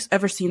don't know if you've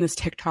ever seen this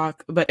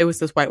TikTok, but it was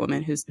this white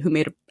woman who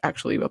made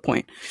actually a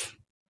point.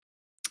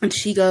 And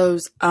she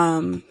goes,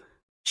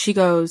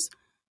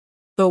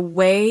 the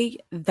way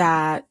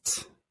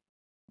that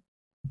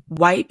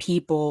white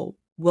people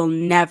will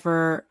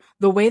never,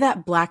 the way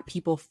that Black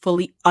people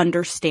fully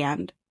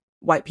understand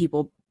white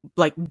people,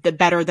 like, the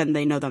better than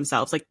they know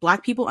themselves. Like,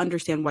 Black people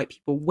understand white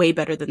people way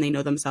better than they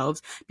know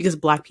themselves because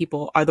Black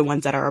people are the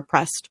ones that are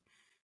oppressed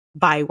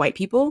by white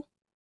people.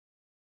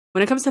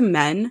 When it comes to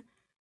men,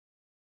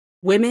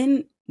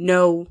 women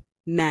know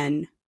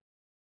men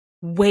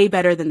way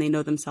better than they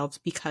know themselves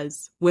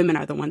because women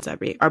are the ones that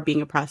are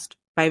being oppressed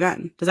by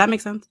men. Does that make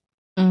sense?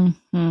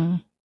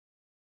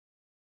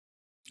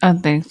 I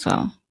think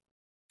so.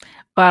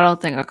 But I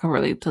don't think I can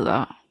relate to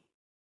that.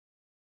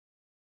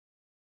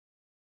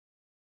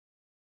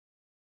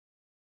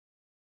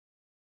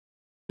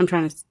 I'm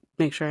trying to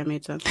make sure I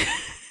made sense.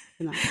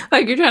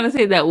 Like, you're trying to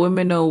say that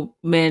women know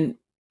men,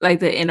 like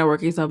the inner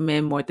workings of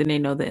men more than they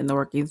know the inner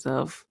workings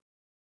of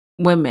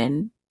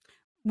women.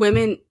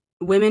 Women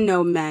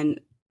know men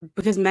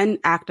because men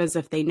act as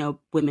if they know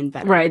women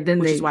better, right? Then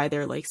which is why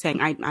they're like saying,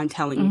 "I'm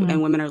telling you,"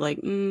 and women are like,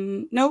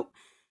 "Nope,"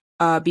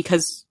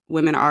 because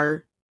women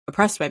are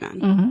oppressed by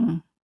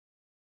men.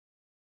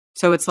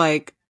 So it's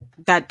like,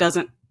 that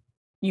doesn't.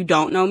 You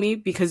don't know me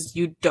because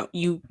you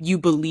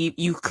believe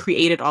you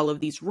created all of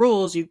these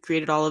rules, you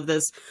created all of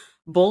this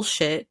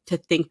bullshit to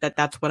think that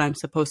that's what I'm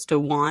supposed to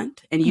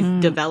want, and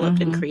you've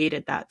developed and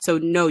created that. So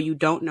no, you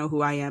don't know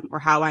who I am or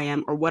how I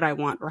am or what I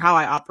want or how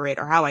I operate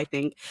or how I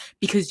think,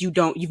 because you've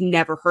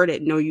never heard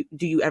it.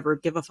 Do you ever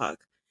give a fuck?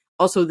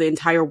 Also, the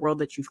entire world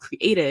that you've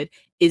created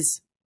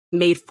is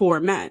made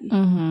for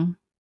men.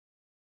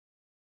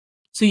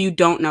 So you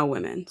don't know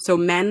women. So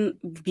men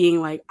being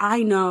like,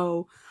 I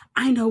know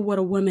what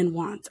a woman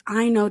wants.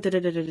 I know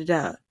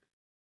da-da-da-da-da-da.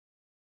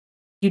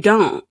 You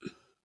don't.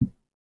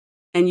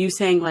 And you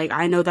saying like,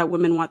 I know that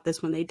women want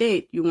this when they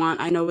date.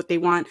 I know what they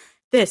want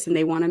this, and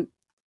they want to.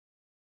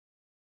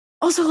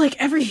 Also, like,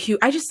 I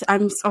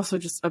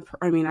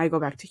go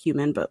back to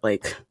human, but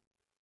like,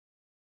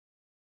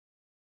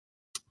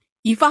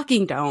 you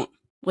fucking don't.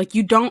 Like,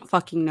 you don't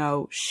fucking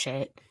know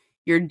shit.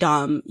 You're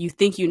dumb. You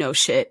think you know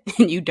shit,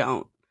 and you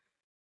don't.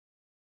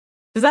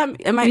 Did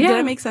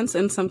I make sense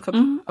in some?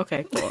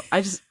 Okay, cool.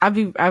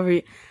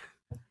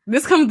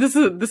 This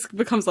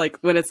becomes like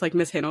when it's like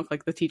Miss Hanoch,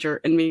 like the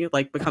teacher in me,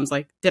 like becomes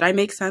like, did I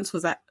make sense?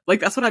 Was that like,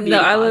 that's what I mean? No,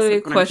 I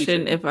literally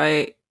question if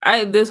I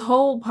This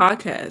whole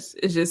podcast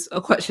is just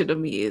a question of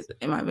me: is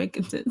am I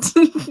making sense?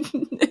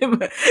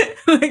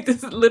 Like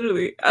this is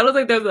literally. I don't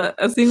think there's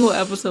a single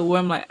episode where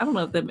I'm like, I don't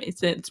know if that made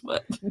sense,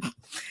 but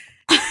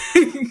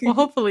well,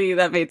 hopefully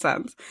that made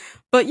sense.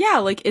 But yeah,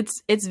 like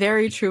it's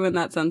very true in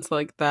that sense,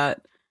 like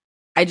that.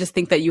 I just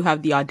think that you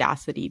have the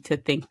audacity to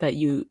think that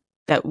you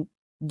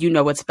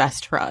know what's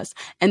best for us,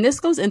 and this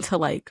goes into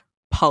like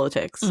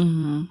politics.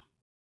 Mm-hmm.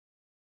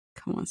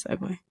 Come on,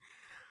 segue.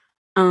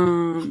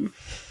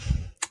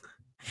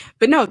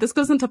 But no, this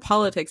goes into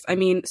politics. I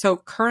mean, so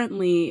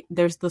currently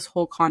there's this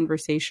whole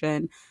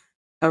conversation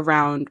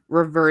around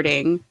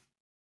reverting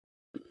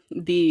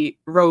the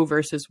Roe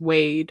versus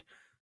Wade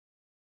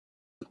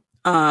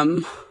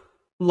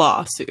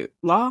lawsuit.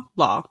 Law?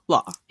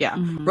 Yeah.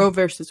 Mm-hmm. Roe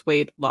versus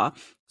Wade law.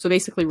 So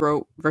basically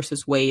Roe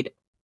versus Wade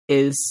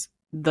is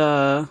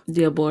the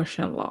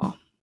abortion law.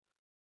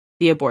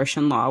 The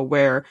abortion law,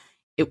 where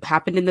it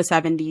happened in the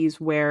 70s,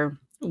 where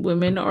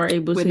women are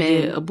able to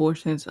get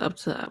abortions up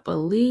to, I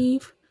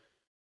believe,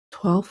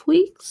 12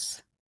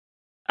 weeks.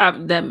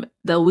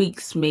 The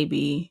weeks may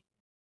be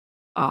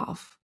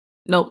off.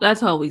 Nope, that's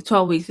 12 weeks.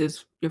 12 weeks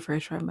is your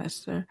first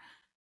trimester.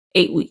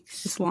 8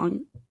 weeks. It's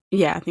long.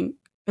 Yeah, I think.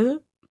 Is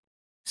it?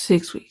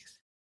 6 weeks.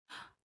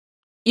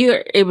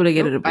 You're able to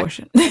get an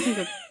abortion. I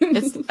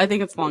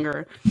think it's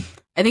longer.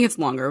 I think it's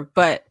longer,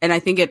 and I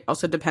think it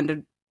also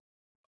depended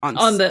on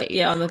the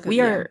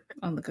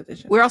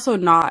condition. We're also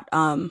not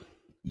a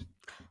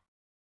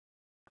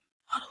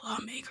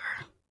lawmaker.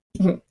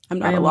 I'm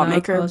not a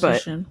lawmaker,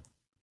 but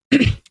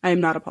I am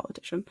not a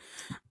politician.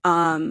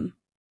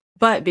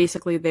 But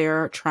basically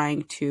they're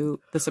trying to,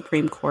 the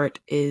Supreme Court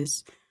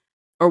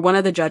or one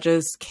of the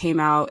judges came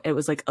out, it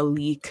was like a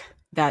leak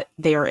that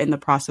they are in the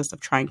process of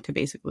trying to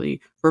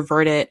basically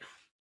revert it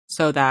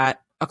so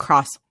that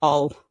across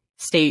all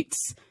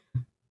states,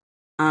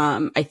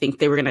 I think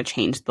they were going to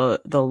change the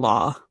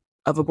law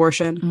of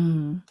abortion.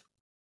 Mm-hmm.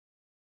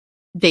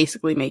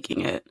 Basically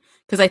making it,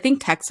 because I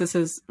think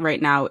Texas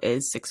right now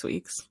is 6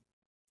 weeks.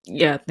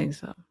 Yeah, I think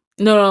so.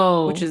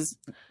 No, which is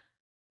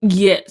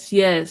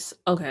yes.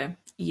 Okay,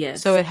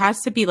 yes. So it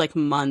has to be like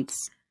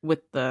months with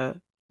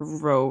the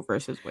Roe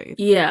versus Wade.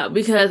 Yeah,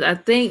 because I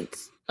think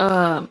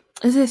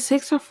is it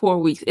 6 or 4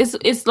 weeks?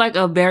 It's like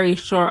a very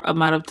short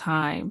amount of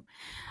time.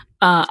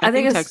 I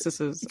think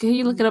Texas is. Can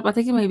you look it up? I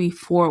think it may be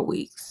 4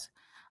 weeks.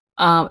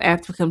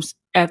 After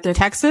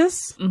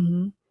Texas.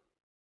 Mm-hmm.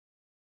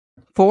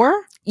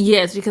 4?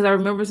 Yes, because I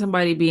remember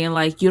somebody being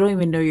like, "You don't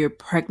even know you're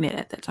pregnant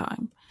at that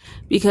time,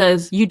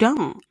 because you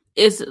don't."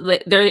 It's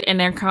like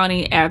they're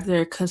counting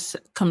after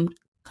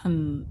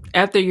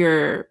after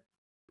your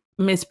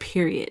missed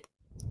period,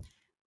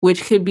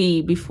 which could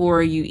be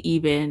before you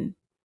even.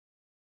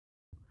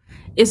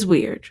 It's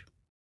weird,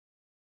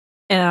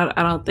 and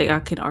I don't think I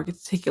can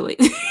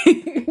articulate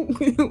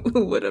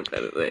what I'm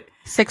trying to say.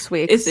 6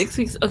 weeks. It's 6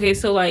 weeks. Okay,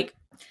 so like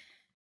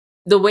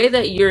the way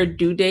that your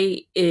due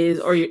date is,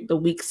 or the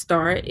week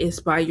start,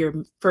 is by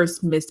your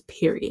first missed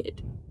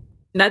period.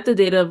 Not the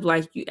date of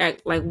like you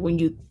act like when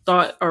you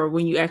thought or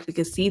when you actually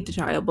conceived the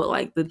child, but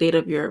like the date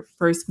of your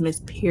first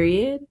missed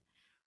period,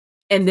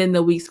 and then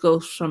the weeks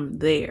goes from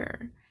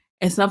there.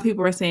 And some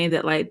people are saying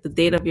that like the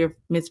date of your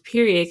missed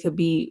period could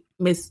be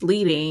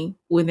misleading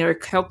when they're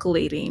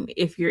calculating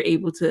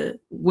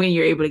when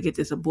you're able to get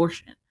this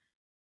abortion.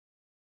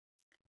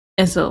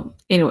 And so,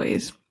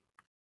 anyways,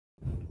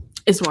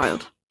 it's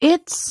wild.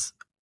 It's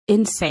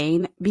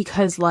insane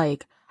because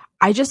like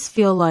I just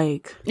feel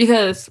like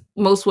because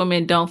most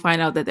women don't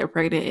find out that they're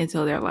pregnant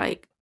until they're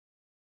like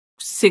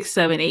 6,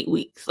 7, 8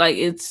 weeks. Like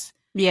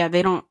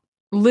they don't.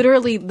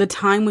 Literally, the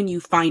time when you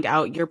find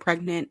out you're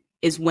pregnant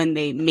is when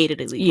they made it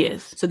illegal.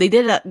 Yes. So they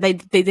did it. They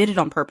did it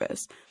on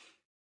purpose.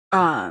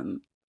 But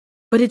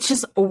it's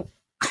just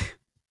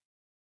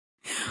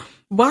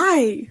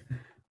why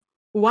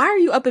are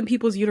you up in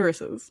people's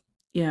uteruses?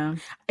 Yeah.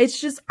 It's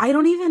just, I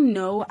don't even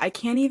know. I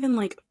can't even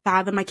like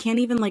fathom. I can't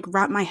even like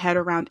wrap my head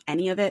around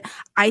any of it.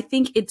 I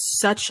think it's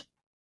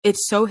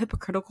so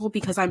hypocritical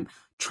because I'm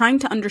trying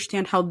to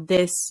understand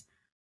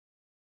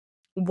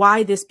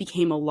why this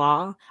became a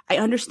law. I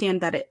understand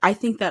that I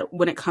think that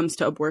when it comes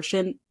to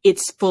abortion,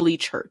 it's fully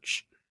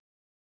church.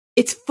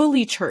 It's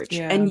fully church.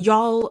 Yeah. And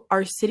y'all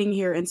are sitting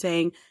here and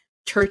saying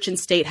church and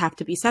state have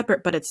to be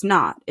separate, but it's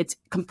not. It's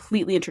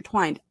completely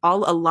intertwined. A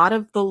lot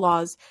of the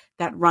laws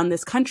that run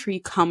this country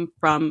come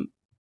from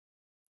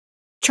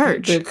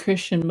church. The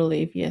Christian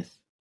belief, yes.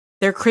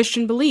 They're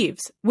Christian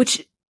beliefs,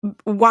 which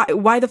what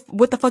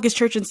the fuck is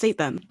church and state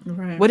then?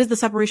 Right. What is the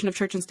separation of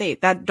church and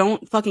state? That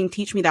don't fucking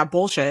teach me that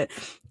bullshit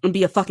and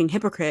be a fucking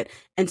hypocrite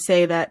and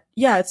say that,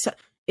 yeah,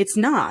 it's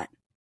not.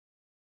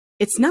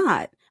 It's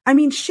not. I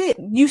mean, shit,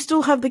 you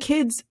still have the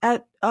kids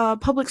at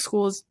public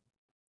schools.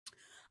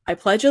 I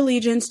pledge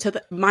allegiance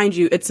to mind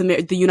you, it's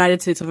the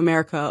United States of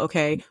America,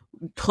 okay?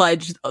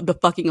 Pledge the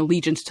fucking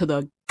allegiance to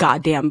the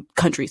goddamn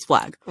country's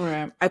flag.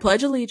 Right. I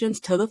pledge allegiance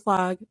to the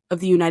flag of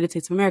the United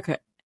States of America.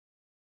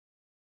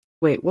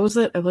 Wait, what was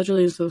it? I pledge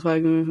allegiance to the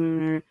flag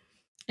and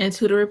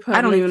to the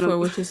republic for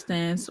which it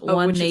stands,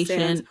 one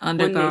nation,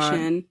 under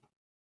God.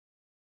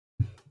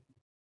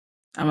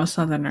 I'm a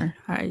Southerner.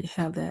 I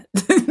have that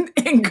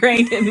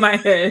ingrained in my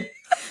head.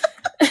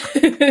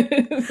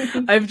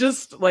 I've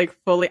just like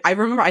fully. I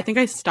remember. I think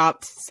I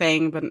stopped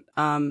saying, but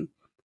I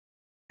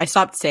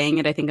stopped saying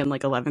it. I think in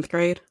like 11th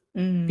grade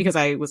because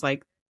I was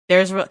like,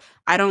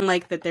 I don't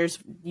like that.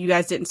 You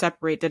guys didn't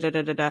separate. Da, da,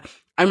 da, da, da.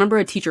 I remember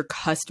a teacher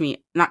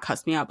not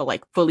cussed me out, but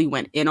like fully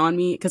went in on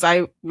me because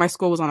my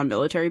school was on a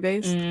military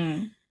base.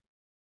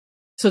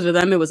 So to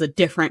them, it was a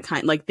different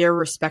kind. Like their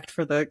respect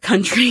for the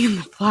country and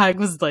the flag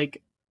was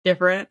like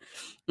different.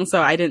 And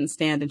so I didn't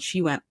stand, and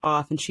she went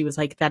off, and she was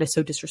like, "That is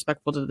so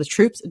disrespectful to the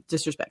troops.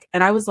 Disrespect."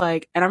 And I was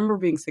like, and I remember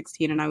being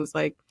 16, and I was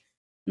like,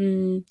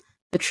 the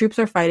troops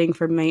are fighting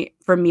for me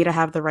to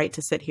have the right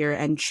to sit here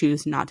and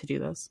choose not to do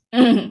this.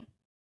 They're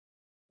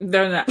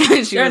not.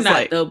 They're not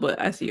like, though. But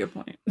I see your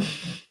point.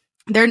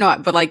 They're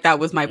not, but like that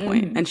was my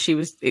point. And she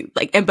was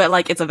like, but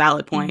like it's a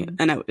valid point.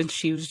 And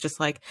she was just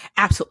like,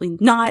 absolutely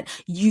not.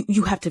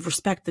 You have to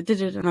respect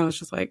the. And I was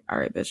just like, all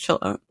right, bitch, chill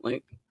out.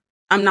 Like,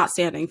 I'm not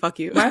standing. Fuck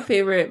you. My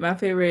favorite,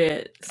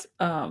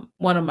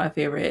 one of my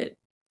favorite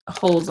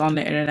holes on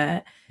the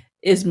internet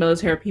is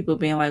military people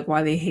being like,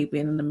 why they hate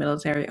being in the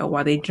military or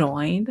why they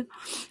joined.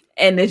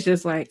 And it's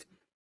just like,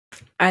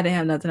 I didn't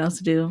have nothing else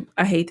to do.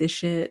 I hate this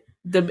shit.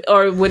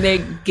 Or when they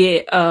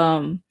get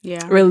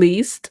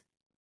released,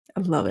 I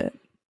love it.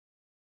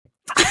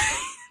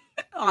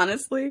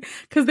 Honestly,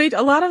 because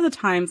a lot of the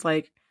times,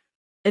 like,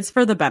 it's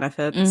for the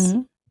benefits.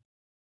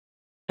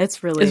 It's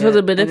for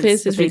the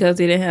benefits. It's because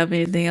they didn't have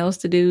anything else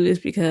to do. It's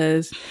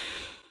because,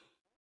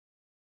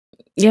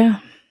 but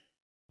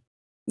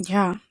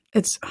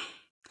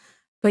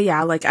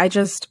yeah, like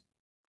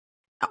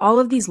all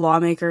of these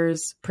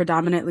lawmakers,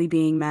 predominantly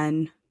being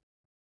men,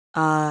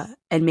 and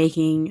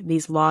making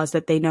these laws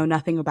that they know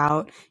nothing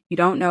about. You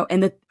don't know,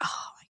 and oh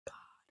my god,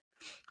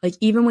 like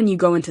even when you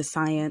go into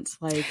science,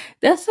 like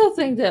that's the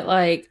thing that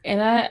like,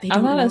 and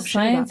I'm not a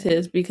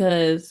scientist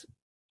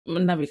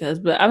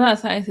but I'm not a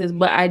scientist,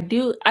 but I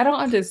don't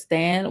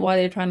understand why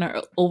they're trying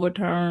to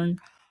overturn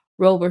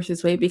Roe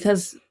versus Wade,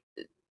 because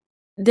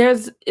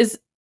there's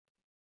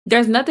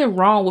nothing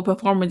wrong with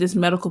performing this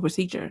medical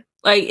procedure.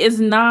 Like, it's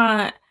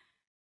not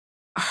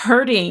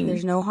hurting.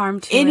 There's no harm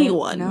to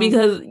anyone. No.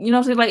 Because, you know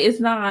what I'm saying? Like, it's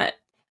not.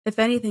 If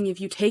anything,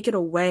 if you take it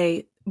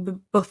away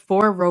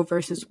before Roe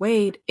versus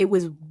Wade, it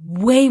was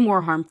way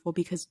more harmful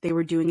because they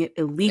were doing it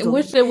illegally.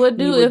 Which they would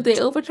do if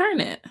they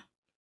overturn it.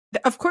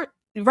 Of course.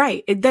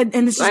 Right. And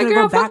it's just like, going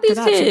to go back to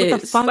that. So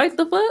what the fuck? Like,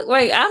 the fuck?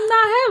 Like, I'm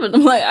not having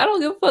them. Like, I don't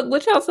give a fuck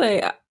what y'all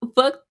say.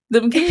 Fuck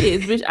them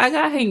kids, bitch. I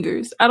got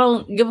hangers. I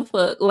don't give a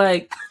fuck.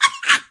 Like,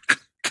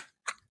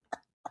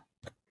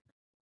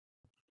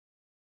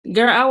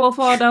 girl, I will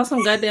fall down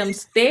some goddamn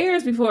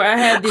stairs before I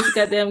have this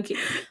goddamn kid.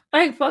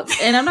 Like, fuck.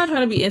 And I'm not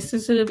trying to be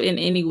insensitive in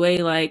any way.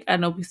 Like, I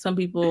know some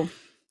people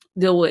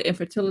deal with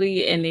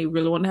infertility and they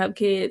really want to have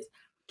kids.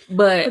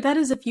 But that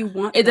is if you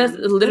want it. Does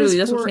literally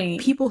that's what I'm saying.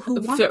 People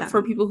who want them.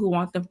 For people who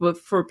want them, but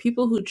for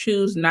people who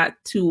choose not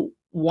to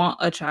want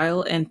a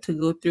child and to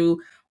go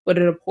through with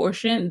an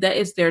abortion, that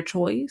is their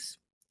choice,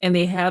 and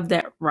they have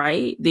that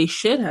right. They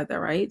should have that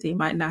right. They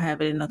might not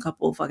have it in a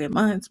couple of fucking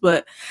months,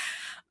 but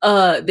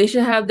they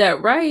should have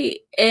that right,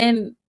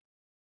 and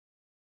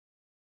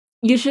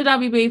you should not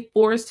be being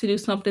forced to do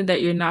something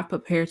that you're not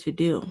prepared to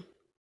do.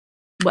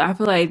 But I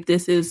feel like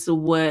this is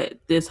what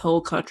this whole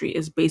country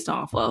is based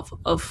off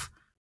of.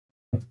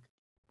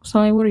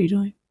 Sally, what are you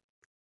doing?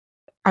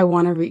 I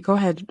want to read. Go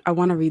ahead. I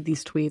want to read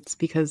these tweets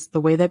because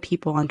the way that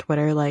people on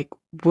Twitter, like,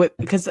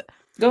 because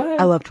go ahead.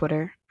 I love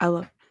Twitter.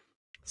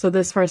 So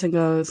this person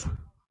goes,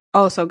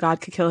 "Oh, so God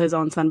could kill his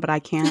own son, but I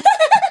can't."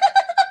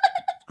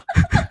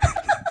 That's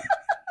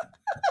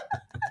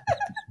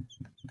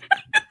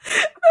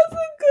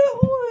a good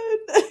one.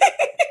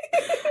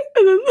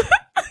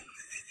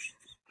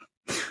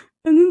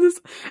 and then this,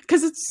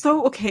 because it's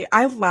so okay.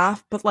 I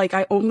laugh, but like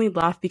I only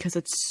laugh because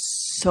it's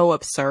so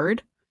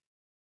absurd.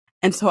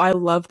 And so I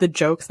love the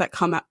jokes that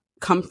come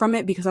from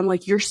it because I'm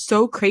like, you're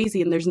so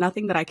crazy and there's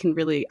nothing that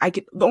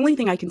the only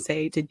thing I can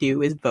say to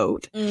do is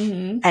vote.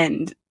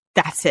 And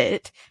that's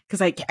it.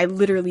 Because I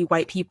literally,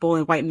 white people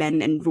and white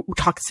men and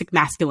toxic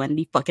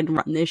masculinity fucking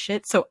run this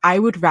shit. So I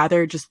would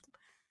rather just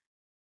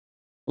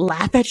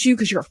laugh at you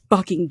because you're a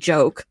fucking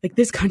joke. Like,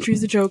 this country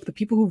is a joke. The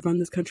people who run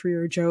this country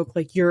are a joke.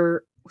 Like,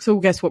 so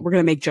guess what? We're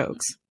going to make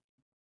jokes.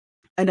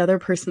 Another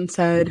person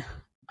said,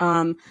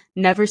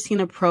 never seen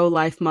a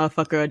pro-life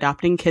motherfucker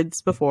adopting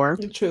kids before.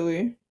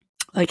 Truly.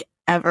 Like,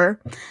 ever.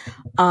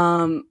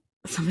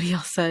 Somebody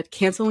else said,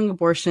 canceling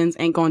abortions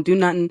ain't gonna do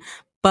nothing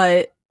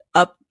but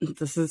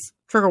this is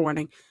trigger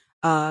warning,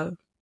 of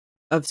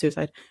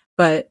suicide.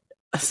 But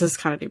this is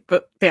kind of deep,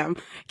 but damn.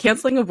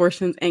 Canceling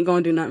abortions ain't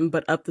gonna do nothing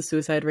but up the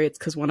suicide rates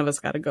because one of us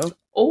gotta go.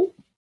 Oh.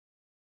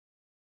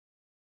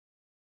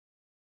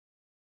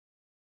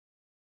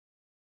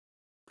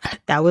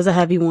 That was a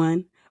heavy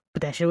one.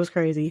 But that shit was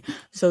crazy.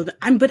 So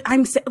I'm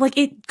like,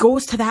 it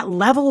goes to that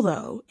level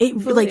though. It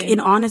really, like,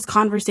 in honest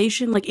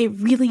conversation, like, it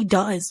really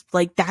does.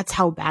 Like, that's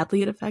how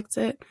badly it affects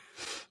it.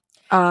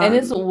 And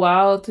it's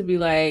wild to be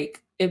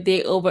like, if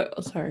they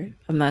sorry,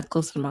 I'm not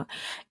close to my.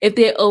 If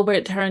they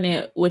overturn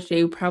it, which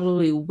they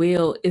probably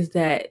will, is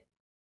that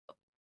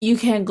you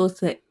can't go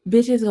to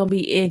bitches gonna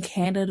be in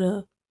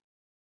Canada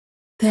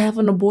to have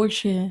an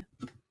abortion.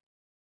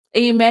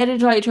 And imagine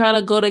like trying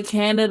to go to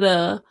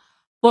Canada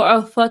for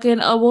a fucking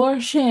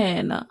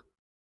abortion.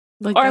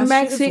 Like, or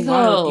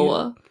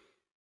Mexico.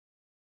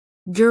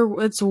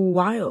 It's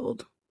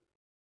wild.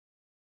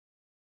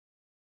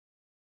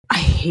 I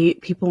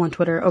hate people on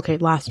Twitter. Okay,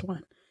 last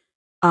one.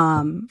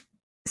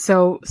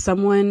 So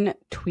someone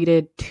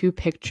tweeted 2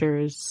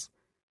 pictures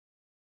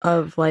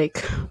of like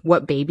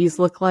what babies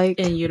look like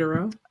in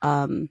utero.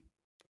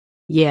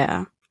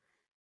 Yeah.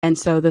 And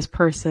so this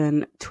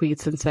person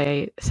tweets and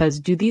says,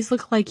 do these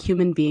look like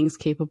human beings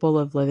capable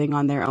of living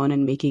on their own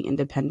and making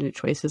independent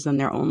choices in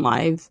their own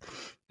lives?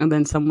 And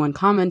then someone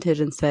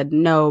commented and said,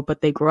 no,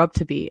 but they grow up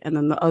to be. And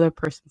then the other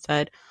person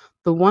said,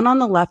 the one on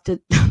the left is,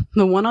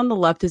 the one on the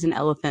left is an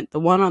elephant. The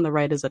one on the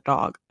right is a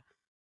dog.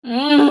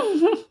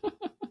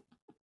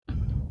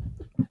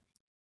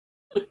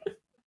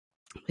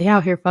 They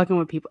out here fucking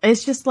with people.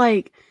 It's just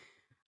like,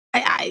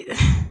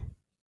 it's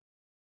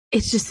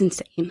just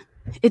insane.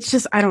 It's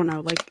just, I don't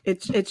know. Like,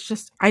 it's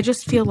just, I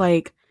just feel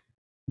like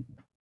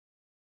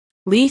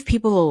leave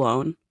people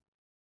alone.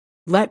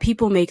 Let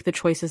people make the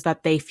choices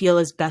that they feel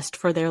is best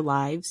for their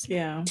lives.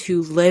 Yeah.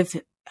 To live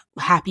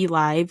happy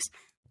lives.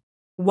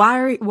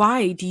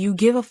 Why do you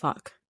give a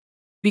fuck?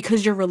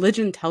 Because your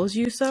religion tells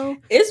you so?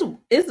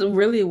 It's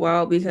really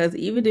wild because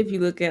even if you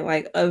look at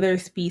like other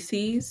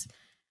species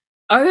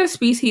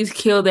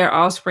kill their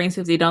offspring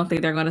if they don't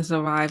think they're going to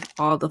survive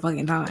all the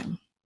fucking time.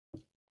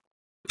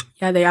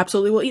 Yeah, they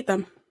absolutely will eat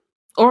them.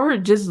 Or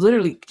just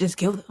literally just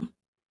kill them.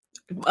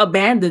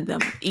 Abandon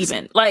them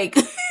even. Like,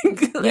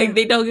 like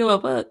they don't give a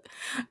fuck.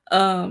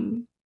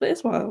 But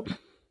it's wild.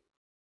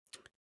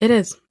 It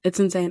is. It's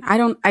insane.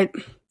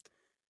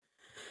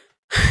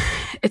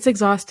 It's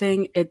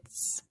exhausting.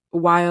 It's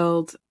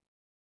wild.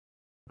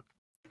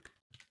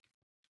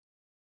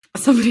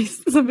 Somebody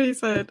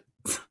said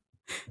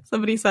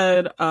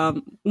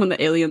when the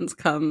aliens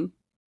come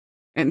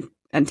and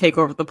take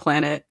over the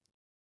planet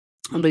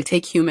and they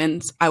take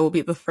humans, I will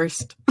be the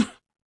first.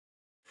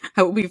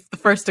 I will be the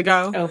first to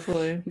go.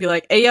 Hopefully. Be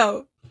like, hey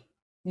yo,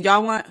 who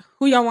y'all want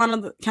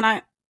on can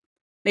I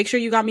make sure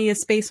you got me a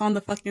space on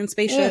the fucking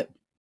spaceship? Yeah.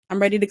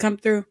 I'm ready to come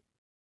through.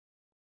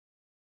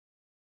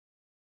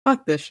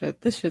 Fuck this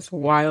shit. This shit's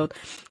wild.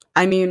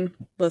 I mean,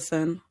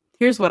 listen,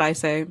 here's what I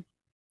say.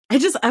 I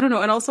don't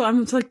know. And also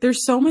I'm just like,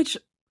 there's so much.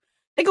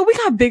 Like, we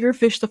got bigger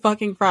fish to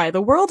fucking fry.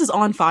 The world is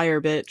on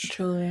fire, bitch.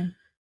 Truly.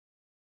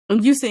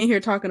 And you sitting here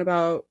talking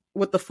about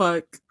what the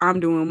fuck I'm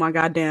doing with my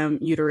goddamn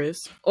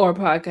uterus. Or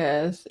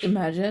podcast.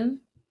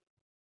 Imagine.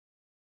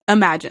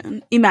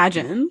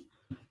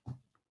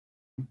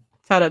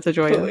 Shout out to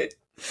Joya. Fully.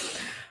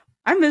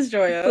 I miss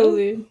Joya.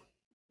 Fully.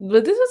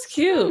 But this was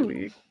cute.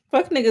 Fully.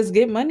 Fuck niggas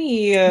get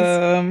money.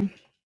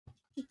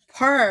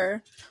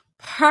 Per.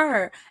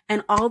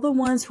 And all the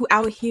ones who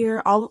out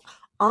here, all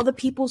the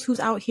peoples who's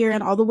out here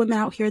and all the women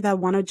out here that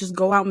want to just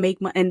go out and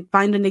make money and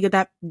find a nigga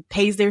that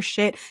pays their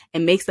shit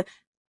and makes the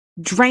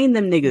drain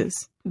them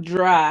niggas.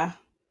 Dry.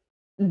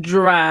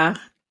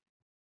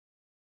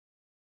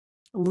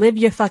 Live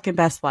your fucking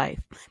best life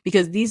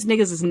because these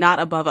niggas is not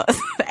above us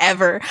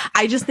ever.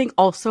 I just think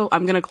also,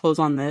 I'm going to close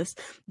on this.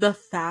 The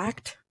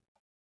fact,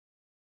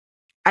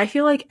 I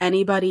feel like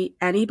anybody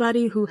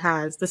who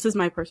has, this is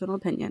my personal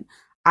opinion.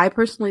 I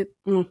personally,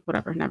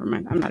 whatever, never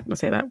mind. I'm not going to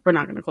say that. We're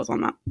not going to close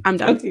on that. I'm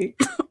done. Okay.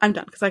 I'm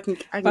done because I can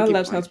my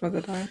laptop's about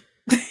to die.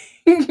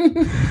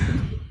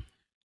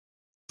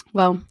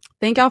 Well,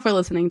 thank y'all for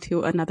listening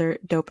to another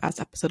dope ass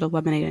episode of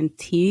Lemonade and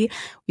Tea.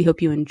 We hope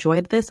you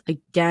enjoyed this.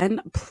 Again,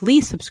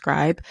 please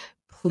subscribe.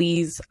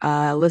 Please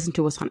listen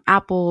to us on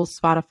Apple,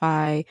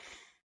 Spotify,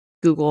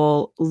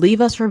 Google.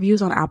 Leave us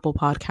reviews on Apple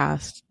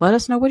Podcasts. Let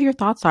us know what your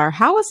thoughts are.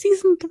 How is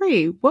season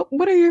 3?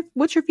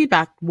 What's your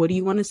feedback? What do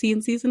you want to see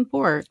in season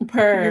 4?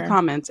 Your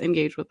comments.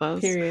 Engage with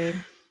us. Period.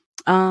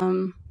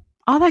 All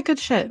that good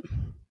shit.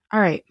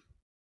 All right.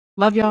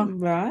 Love y'all.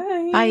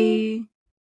 Bye. Bye.